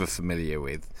over familiar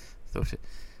with. Thought it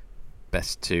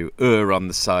best to err on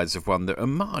the sides of one that are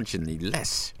marginally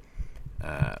less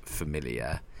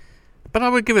familiar. But I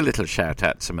would give a little shout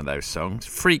out to some of those songs.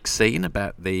 Freak Scene,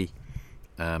 about the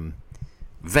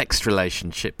vexed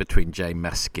relationship between Jay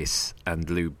Maskis and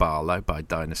Lou Barlow by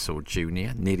Dinosaur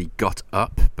Jr. Nearly Got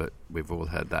Up, but we've all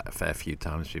heard that a fair few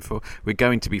times before. We're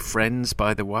Going to Be Friends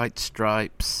by the White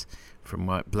Stripes from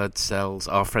White Blood Cells.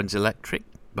 Our Friends Electric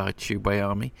by Tubeway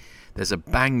Army. There's a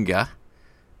banger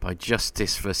by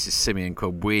Justice vs. Simeon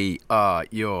called We Are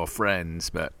Your Friends,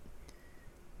 but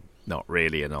not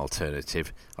really an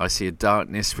alternative. I See a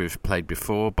Darkness, we've played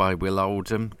before, by Will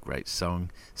Oldham. Great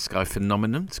song. Sky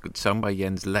Phenomenon, it's a good song by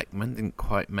Jens Lekman. Didn't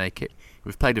quite make it.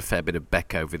 We've played a fair bit of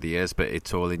Beck over the years, but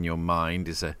It's All in Your Mind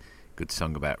is a good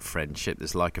song about friendship.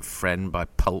 There's Like a Friend by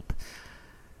Pulp.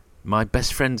 My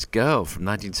Best Friend's Girl from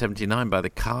 1979 by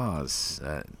The Cars.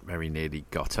 Very Nearly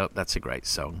Got Up. That's a great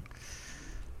song.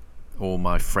 All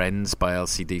My Friends by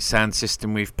LCD Sound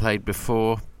System we've played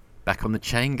before. Back on the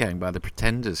Chain Gang by The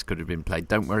Pretenders could have been played.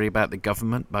 Don't Worry About the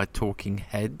Government by Talking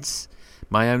Heads.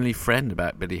 My Only Friend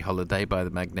about Billie Holiday by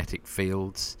The Magnetic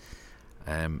Fields.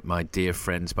 My Dear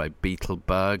Friends by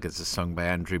Beetlebug. There's a song by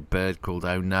Andrew Bird called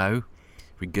Oh No.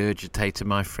 Regurgitator,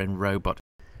 My Friend Robot.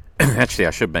 Actually,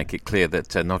 I should make it clear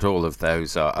that not all of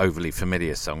those are overly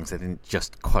familiar songs. They didn't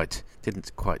quite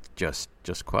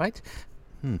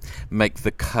make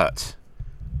the cut.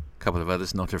 A couple of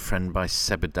others, Not a Friend by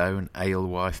Sebado and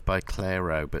Alewife by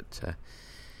Clairo, but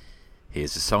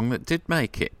here's a song that did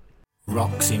make it.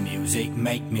 Roxy Music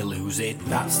make me lose it,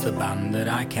 that's the band that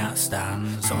I can't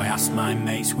stand. So I asked my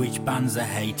mates which bands they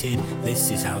hated, this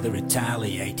is how they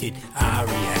retaliated.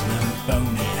 R.E.M. and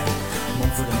Boney M,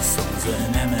 Mumford and Sons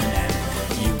and M&M,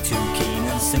 U2, Keen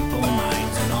and Simple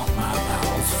Minds are not my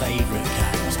pals' favourite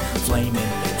kinds. Flaming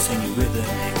Lips and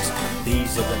Eurythmics,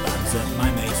 these are the bands that my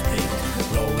mates picked.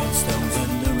 Rolling Stones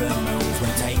and the Ramones,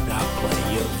 when Take That play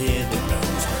you'll hear the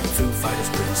groans. Foo Fighters,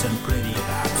 Prince and Pretty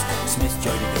Babs, Smith,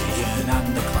 Joy Division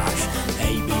and The Clash,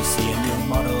 ABC and New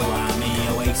Model Army,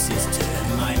 Oasis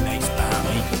turn my mates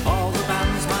balmy. All the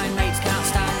bands my mates can't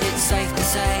stand, it's safe to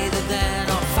say that they're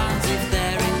not fans. If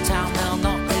they're in town they'll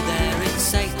not be there, it's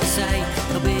safe to say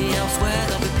they'll be elsewhere.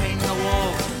 They'll be painting a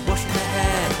wall, washing their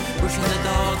hair, brushing the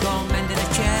dog or mending a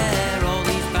chair. All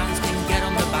these bands can get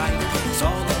on the bike, it's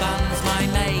all the bands my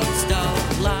mates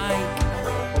don't like.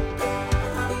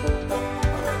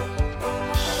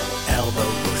 Elbow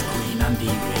Bush, Queen, Andy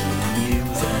Green,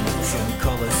 Muse and Ocean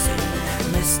Colour Scene,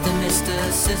 Mr.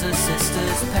 Scissor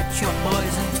Sisters, Pet Shop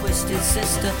Boys and Twisted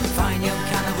Sister, Fine Young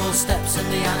Cannibals, Steps and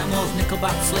the Animals,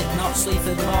 Nickelback, Slipknot,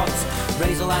 Sleaford Mods,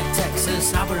 Razorlight,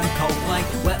 Texas, ABBA and Coldplay,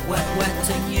 Wet,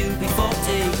 and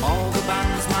UB40. All the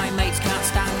bands my mates can't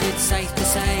stand, it's safe to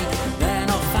say they're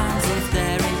not fans. If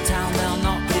they're in town they'll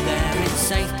not be there, it's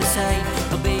safe to say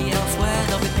they'll be elsewhere.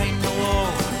 They'll be painting the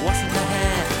wall, washing their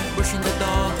hair, brushing the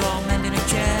dog or mending a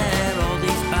chair. All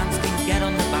these bands can get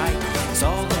on the bike, it's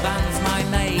all the bands my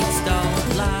mates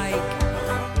don't like.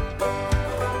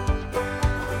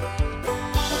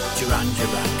 Duran,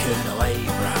 Colonel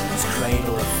Abrams,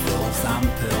 Cradle of Filth and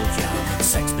Pearl Jam,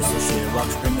 Sex Pistols,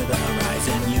 Sherlock's Bring Me the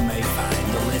Horizon, you may find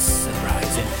the list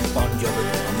surprising. Bon Jovi,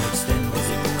 Mixed in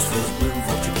Lizzie Booksford, Blue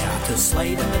Vulture Carter,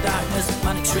 Slade in the Darkness,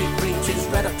 Manic Street Preachers,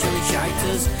 Red Hot Chili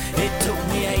Shiters. It took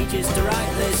me ages to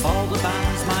write this. All the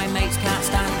bands my mates can't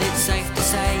stand, it's safe to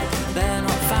say they're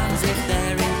not fans. If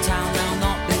they're in town they'll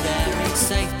not be there, it's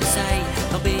safe to say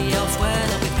they'll be elsewhere.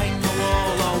 They'll be painting the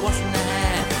wall or washing their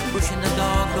hair, brushing the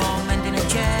dog or mending a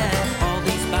chair. All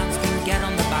these bands can get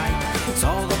on the bike, it's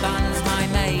all the bands my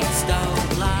mates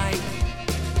don't like.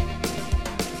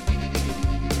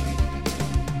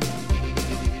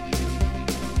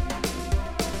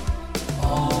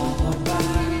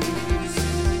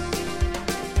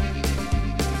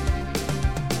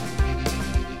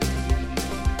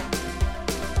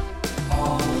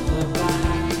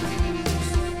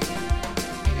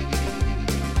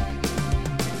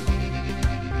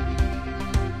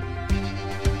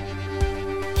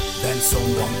 Then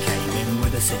someone came in with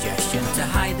with a suggestion to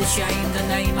hide the shame. The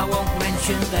name I won't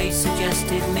mention, they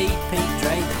suggested me, Pete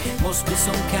Drake. Must be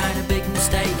some kind of big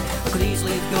mistake. I could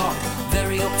easily have got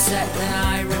very upset. Then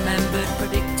I remembered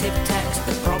predictive text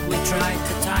that probably tried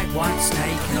to type White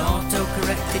Snake and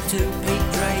auto-corrected to Pete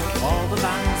Drake. All the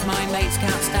bands my mates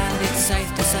can't stand, it's safe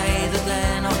to say that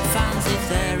they're not fans. If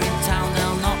they're in town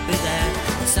they'll not be there.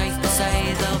 It's safe to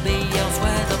say they'll be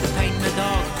elsewhere. They'll be painting a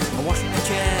dog, or washing a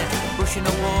chair, brushing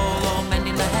a wall, or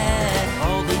mending the hair.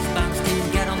 All these bands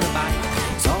didn't get on the bike.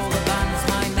 It's all the bands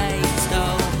my mates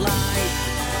don't like.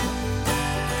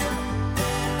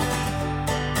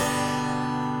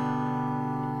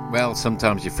 Well,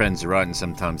 sometimes your friends are right and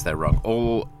sometimes they're wrong.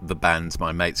 All the bands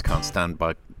my mates can't stand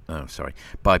by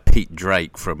Pete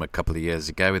Drake from a couple of years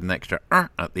ago with an extra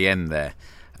at the end there.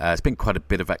 It's been quite a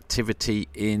bit of activity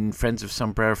in Friends of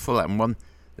Sombrero Fallout, and one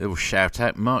little shout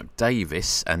out, Mark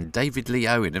Davis and David Lee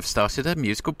Owen have started a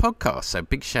musical podcast, so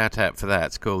big shout out for that.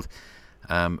 It's called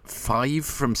 5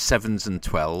 from 7s and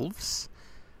 12s.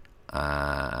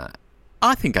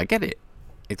 I think I get it.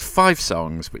 It's 5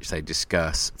 songs which they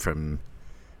discuss from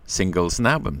singles and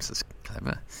albums. That's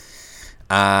clever.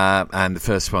 And the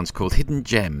first one's called Hidden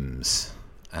Gems,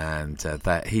 and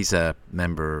that he's a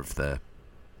member of the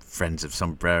Friends of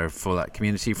Sombrero Fallout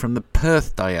community from the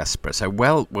Perth diaspora, so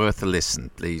well worth a listen.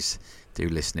 Please do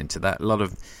listen into that. A lot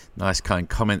of nice kind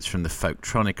comments from the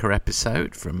Folktronica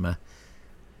episode from a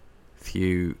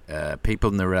few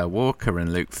people, Narelle Walker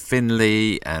and Luke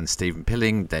Finley and Stephen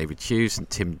Pilling, David Hughes and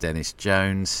Tim Dennis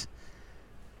Jones.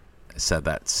 So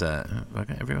that's have I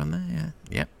got everyone there?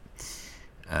 Yeah.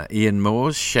 Ian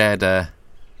Moores shared a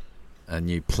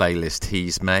new playlist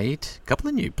he's made. A couple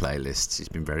of new playlists. He's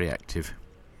been very active.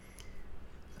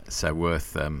 So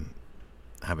worth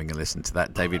having a listen to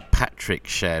that. David Patrick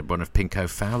shared one of Pinko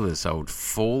Fowler's old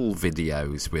fall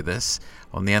videos with us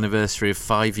on the anniversary of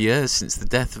 5 years since the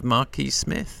death of Marquis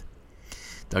Smith.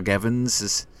 Doug Evans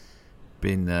has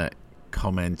been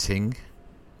commenting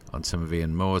on some of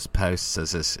Ian Moore's posts,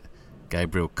 as has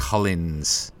Gabriel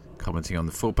Collins commenting on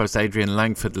the full post. Adrian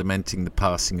Langford lamenting the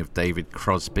passing of David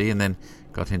Crosby, and then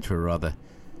got into a rather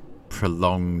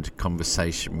prolonged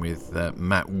conversation with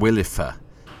Matt Willifer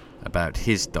about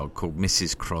his dog called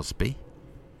Mrs. Crosby.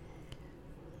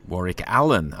 Warwick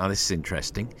Allen, this is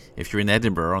interesting. If you're in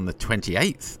Edinburgh on the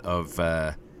 28th of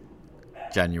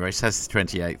January, so that's the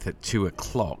 28th at 2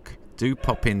 o'clock, do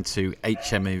pop into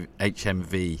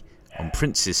HMV on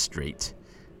Princes Street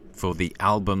for the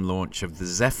album launch of the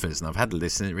Zephyrs, and I've had a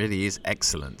listen. It really is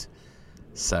excellent,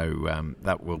 so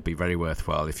that will be very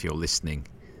worthwhile if you're listening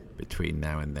between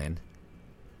now and then.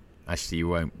 Actually, you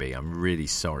won't be. I'm really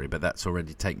sorry, but that's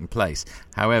already taken place.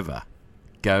 However,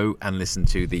 go and listen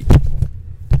to the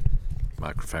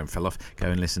microphone fell off. Go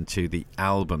and listen to the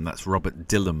album. That's Robert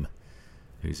Dillham,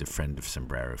 who's a friend of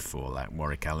Sombrero Fallout.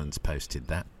 Warwick Allen's posted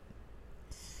that.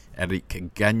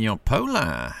 Eric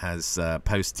Gagnon-Paulin has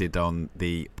posted on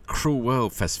the Cruel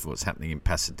World Festival. It's happening in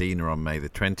Pasadena on May the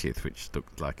 20th, which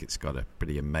looked like it's got a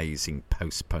pretty amazing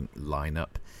post-punk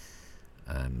lineup.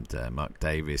 And Mark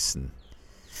Davis and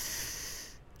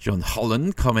John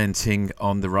Holland commenting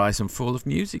on the rise and fall of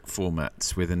music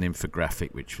formats with an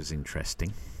infographic, which was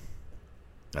interesting.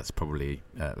 That's probably,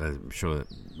 I'm sure,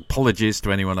 apologies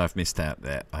to anyone I've missed out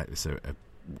there. It was a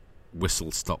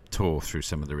whistle-stop tour through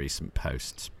some of the recent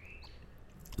posts.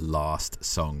 Last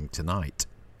song tonight.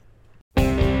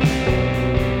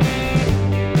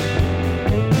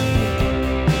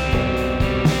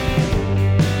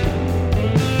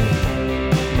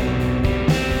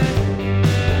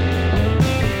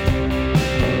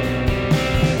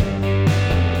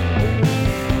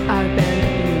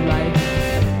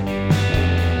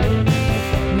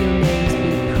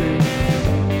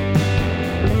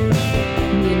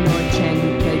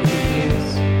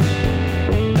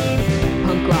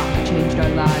 Punk rock changed our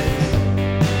lives.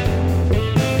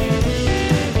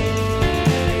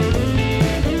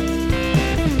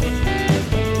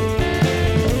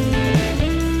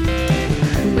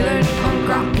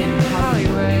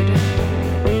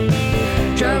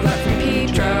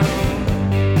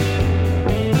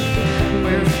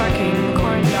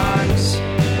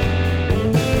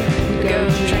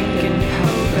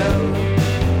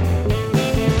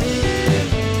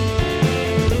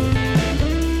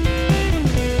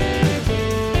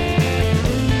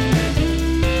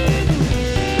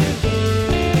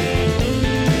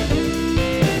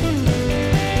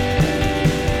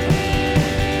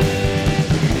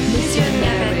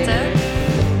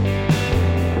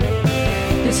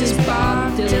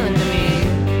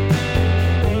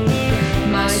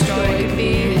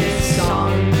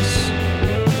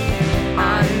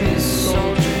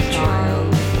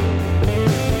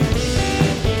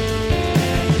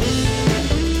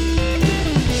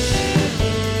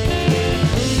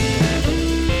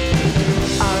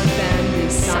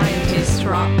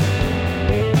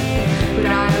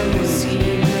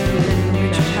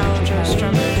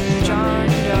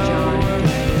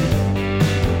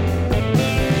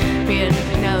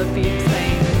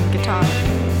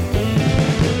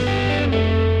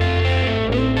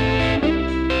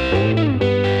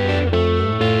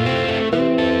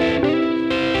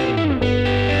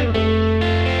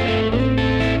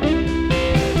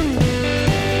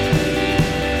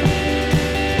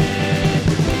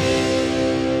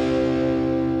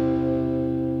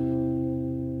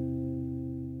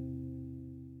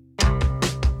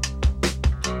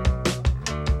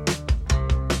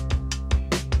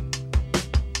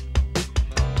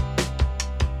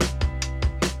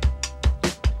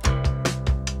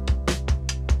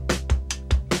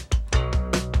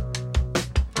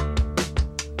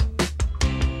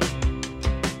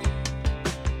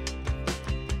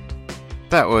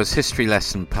 That was History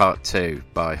Lesson Part 2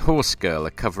 by Horse Girl,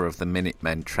 a cover of the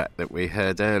Minutemen track that we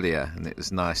heard earlier, and it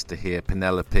was nice to hear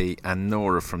Penelope and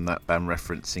Nora from that band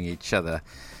referencing each other.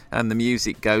 And the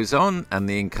music goes on, and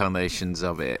the incarnations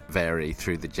of it vary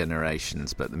through the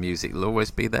generations, but the music will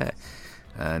always be there.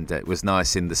 And it was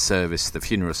nice in the service, the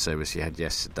funeral service you had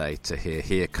yesterday, to hear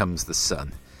Here Comes the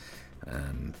Sun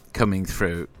coming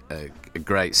through. A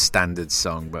great standard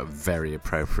song, but a very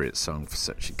appropriate song for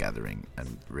such a gathering,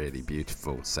 and really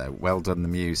beautiful. So well done, the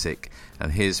music.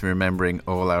 And here's remembering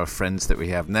all our friends that we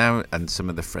have now and some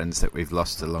of the friends that we've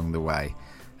lost along the way,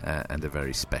 and a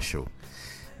very special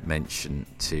mention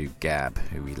to Gab,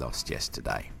 who we lost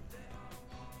yesterday.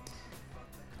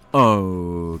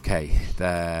 Okay,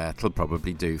 that'll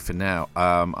probably do for now.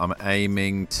 I'm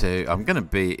going to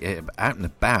be out and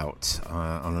about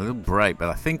on a little break, but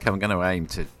I think I'm going to aim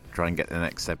to try and get the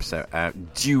next episode out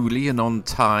duly and on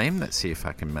time. Let's see if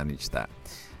I can manage that.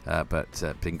 But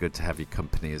been good to have your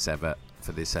company as ever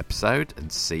for this episode, and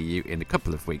see you in a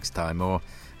couple of weeks' time more.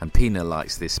 And Pina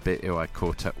likes this bit, who I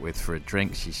caught up with for a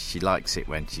drink. She likes it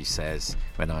when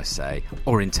I say,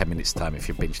 or in 10 minutes' time if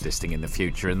you're binge listening in the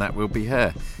future, and that will be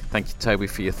her. Thank you, Toby,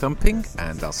 for your thumping,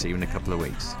 and I'll see you in a couple of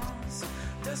weeks.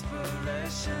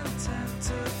 Desperation,